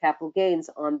tax, capital gains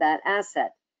on that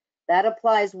asset. That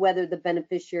applies whether the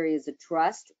beneficiary is a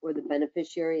trust or the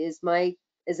beneficiary is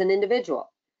an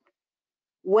individual.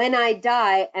 When I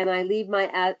die and I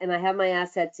have my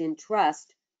assets in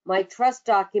trust, my trust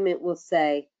document will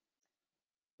say,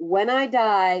 when I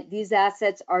die, these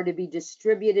assets are to be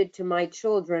distributed to my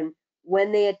children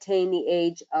when they attain the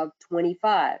age of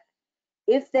 25.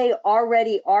 If they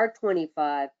already are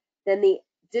 25, then the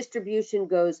distribution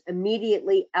goes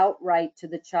immediately outright to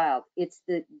the child. It's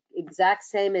the exact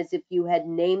same as if you had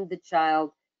named the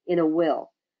child in a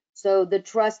will. So the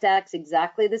trust acts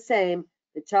exactly the same.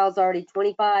 The child's already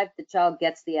 25, the child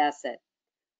gets the asset.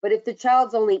 But if the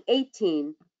child's only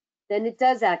 18, then it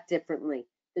does act differently.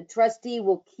 The trustee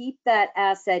will keep that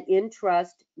asset in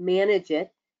trust, manage it,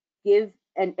 give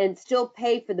and still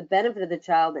pay for the benefit of the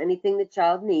child, anything the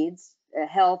child needs,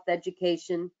 health,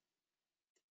 education,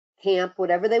 camp,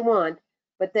 whatever they want.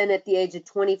 But then at the age of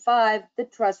 25, the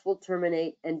trust will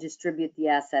terminate and distribute the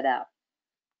asset out.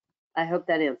 I hope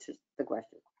that answers the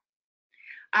question.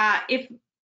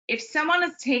 If someone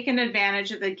has taken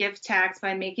advantage of the gift tax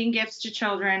by making gifts to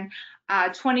children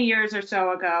 20 years or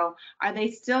so ago, are they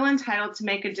still entitled to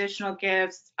make additional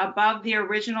gifts above the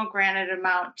original granted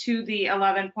amount to the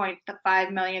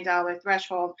 $11.5 million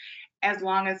threshold, as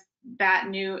long as that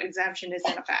new exemption is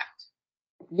in effect?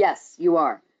 Yes, you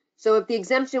are. So if the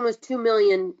exemption was $2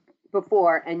 million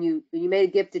before and you made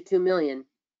a gift of $2 million,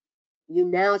 you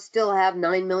now still have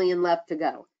 $9 million left to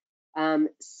go.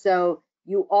 So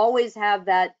you always have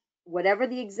that, whatever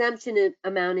the exemption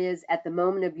amount is at the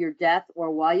moment of your death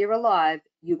or while you're alive,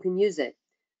 you can use it.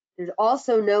 There's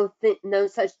also no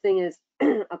such thing as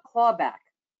a clawback.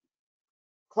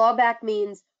 Clawback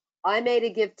means I made a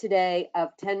gift today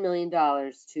of $10 million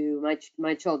to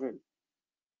my children.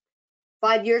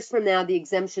 5 years from now, the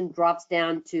exemption drops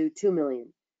down to $2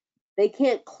 million. They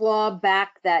can't claw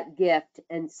back that gift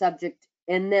and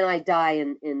then I die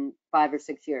in 5 or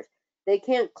 6 years. They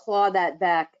can't claw that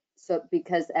back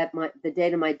because at the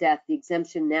date of my death, the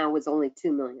exemption now was only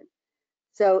 $2 million.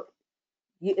 So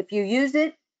if you use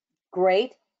it,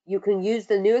 great. You can use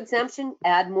the new exemption,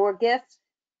 add more gifts.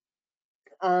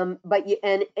 But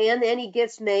any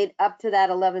gifts made up to that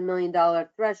 $11 million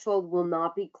threshold will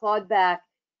not be clawed back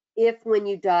if when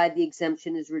you die, the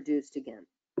exemption is reduced again.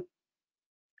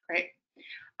 Great.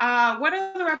 What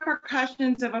are the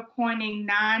repercussions of appointing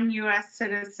non-U.S.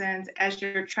 citizens as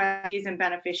your trustees and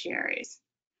beneficiaries?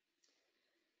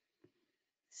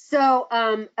 So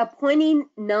appointing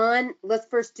let's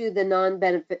first do the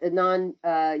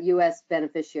non-U.S.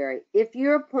 beneficiary. If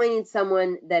you're appointing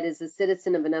someone that is a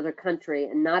citizen of another country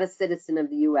and not a citizen of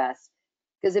the U.S.,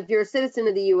 because if you're a citizen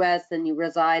of the U.S. and you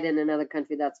reside in another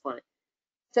country, that's fine.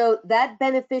 So that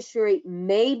beneficiary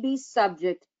may be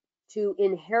subject to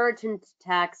inheritance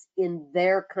tax in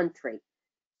their country.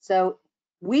 So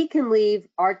we can leave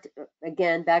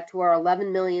again, back to our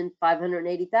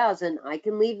 11,580,000, I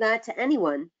can leave that to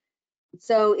anyone.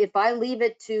 So if I leave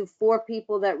it to 4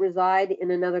 people that reside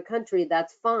in another country,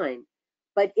 that's fine.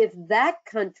 But if that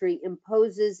country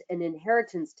imposes an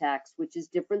inheritance tax, which is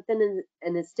different than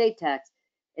an estate tax,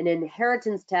 an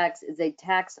inheritance tax is a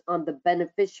tax on the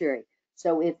beneficiary.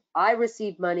 So if I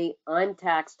receive money, I'm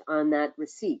taxed on that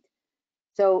receipt.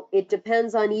 So it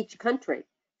depends on each country.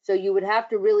 So you would have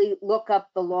to really look up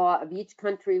the law of each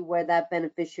country where that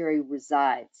beneficiary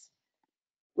resides.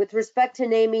 With respect to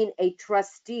naming a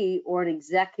trustee or an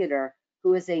executor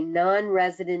who is a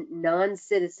non-resident,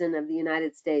 non-citizen of the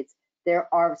United States, there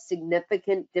are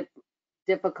significant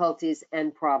difficulties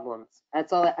and problems.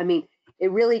 That's all. I mean,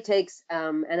 it really takes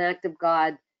an act of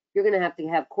God. You're going to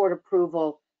have court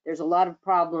approval. There's a lot of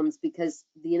problems because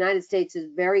the United States is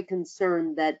very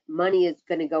concerned that money is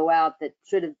going to go out that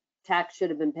tax should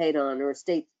have been paid on, or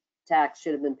estate tax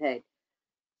should have been paid.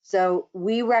 So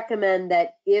we recommend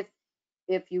that if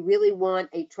you really want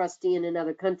a trustee in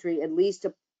another country, at least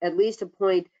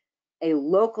appoint a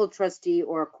local trustee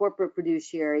or a corporate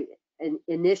fiduciary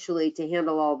initially to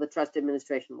handle all the trust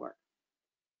administration work.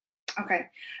 Okay.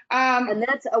 And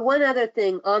that's one other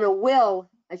thing on a will.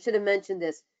 I should have mentioned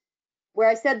this. Where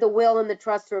I said the will and the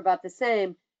trust are about the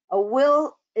same, a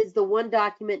will is the one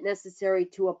document necessary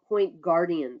to appoint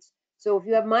guardians. So if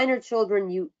you have minor children,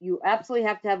 you absolutely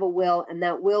have to have a will, and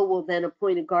that will then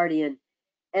appoint a guardian.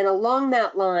 And along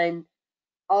that line,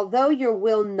 although your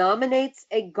will nominates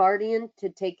a guardian to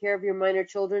take care of your minor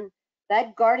children,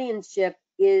 that guardianship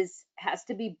has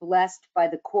to be blessed by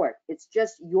the court. It's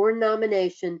just your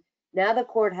nomination. Now the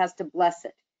court has to bless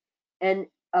it. And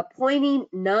appointing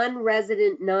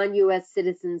non-resident, non-US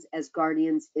citizens as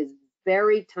guardians is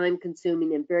very time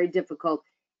consuming and very difficult.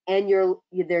 And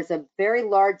there's a very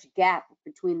large gap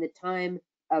between the time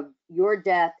of your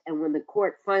death and when the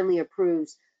court finally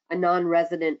approves a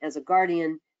non-resident as a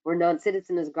guardian or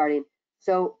non-citizen as a guardian.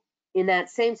 So in that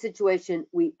same situation,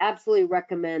 we absolutely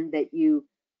recommend that you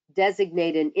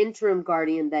designate an interim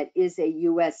guardian that is a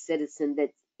US citizen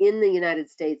that's in the United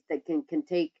States that can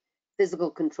take physical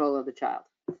control of the child.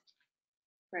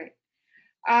 Right.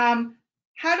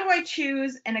 How do I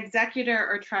choose an executor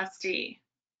or trustee?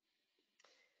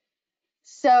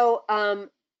 So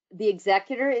the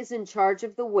executor is in charge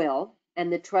of the will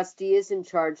and the trustee is in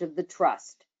charge of the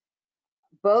trust.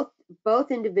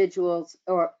 Both individuals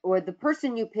or the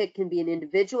person you pick can be an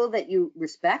individual that you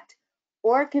respect,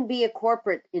 or it can be a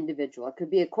corporate individual. It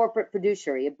could be a corporate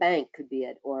fiduciary, a bank could be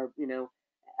it, or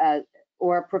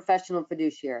or a professional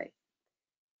fiduciary.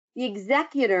 The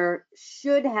executor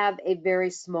should have a very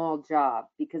small job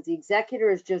because the executor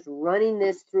is just running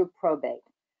this through probate.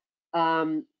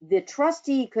 The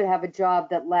trustee could have a job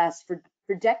that lasts for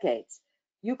decades.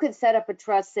 You could set up a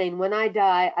trust saying, when I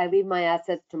die, I leave my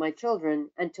assets to my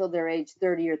children until they're age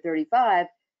 30 or 35,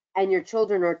 and your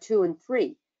children are 2 and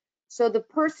 3. So the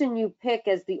person you pick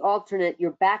as the alternate, your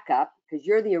backup, because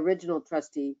you're the original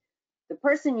trustee, the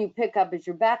person you pick up as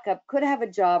your backup could have a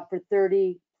job for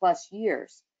 30 plus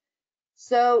years.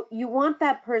 So you want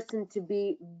that person to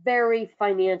be very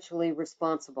financially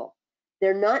responsible.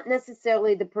 They're not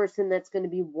necessarily the person that's going to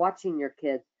be watching your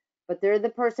kids, but they're the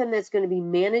person that's going to be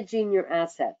managing your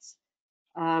assets.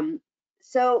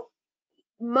 So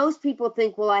most people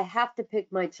think, well, I have to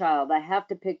pick my child. I have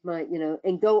to pick my,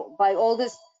 and go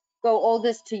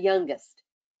oldest to youngest.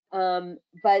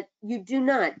 But you do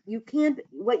not. You can't.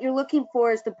 What you're looking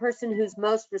for is the person who's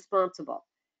most responsible.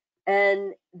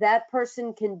 And that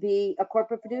person can be a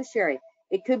corporate fiduciary.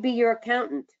 It could be your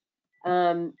accountant.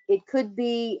 It could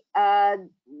be,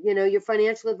 your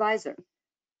financial advisor.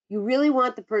 You really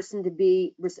want the person to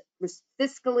be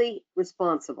fiscally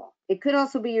responsible. It could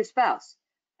also be your spouse.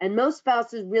 And most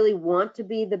spouses really want to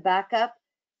be the backup.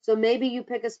 So maybe you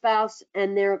pick a spouse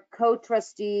and they're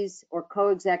co-trustees or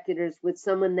co-executors with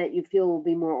someone that you feel will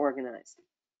be more organized.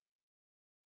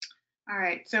 All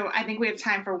right, so I think we have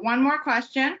time for one more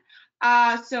question.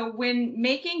 So when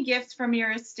making gifts from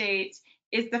your estate,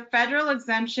 is the federal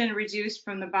exemption reduced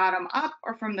from the bottom up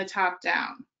or from the top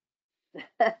down?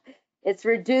 It's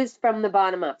reduced from the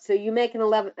bottom up. So you make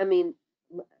let's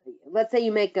say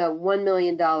you make a $1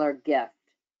 million gift.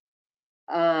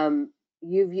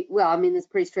 It's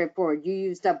pretty straightforward. You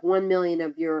used up 1 million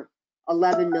of your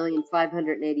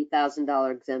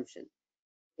 $11,580,000 exemption.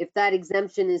 If that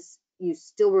exemption is you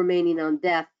still remaining on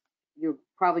death, you're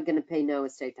probably going to pay no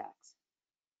estate tax.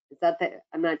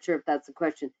 I'm not sure if that's the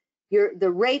question.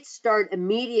 The rates start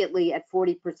immediately at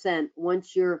 40%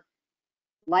 once your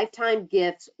lifetime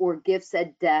gifts or gifts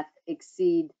at death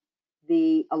exceed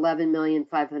the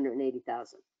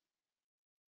 $11,580,000.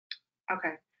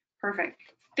 Okay, perfect.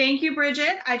 Thank you,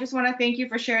 Bridget. I just want to thank you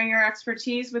for sharing your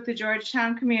expertise with the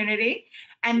Georgetown community.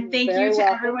 And You're thank you very to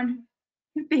welcome. everyone.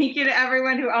 Thank you to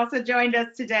everyone who also joined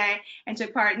us today and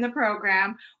took part in the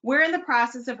program. We're in the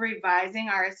process of revising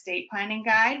our estate planning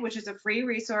guide, which is a free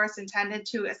resource intended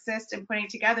to assist in putting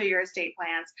together your estate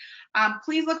plans.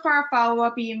 Please look for our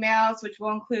follow-up emails, which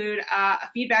will include a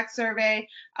feedback survey,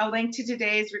 a link to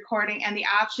today's recording, and the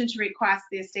option to request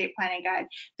the estate planning guide.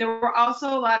 There were also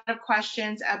a lot of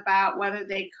questions about whether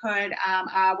they could,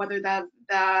 whether the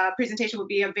presentation would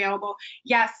be available.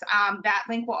 Yes, that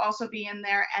link will also be in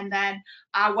there, and then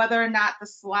whether or not the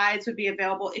slides would be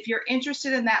available. If you're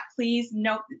interested in that, please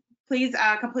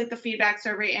complete the feedback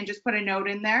survey and just put a note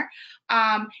in there.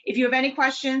 If you have any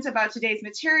questions about today's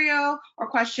material or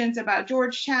questions about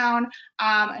Georgetown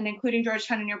and including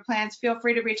Georgetown in your plans, feel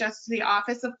free to reach us to the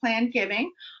Office of Plan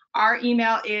Giving. Our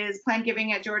email is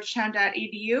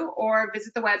plangiving@georgetown.edu or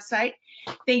visit the website.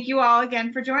 Thank you all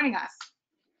again for joining us.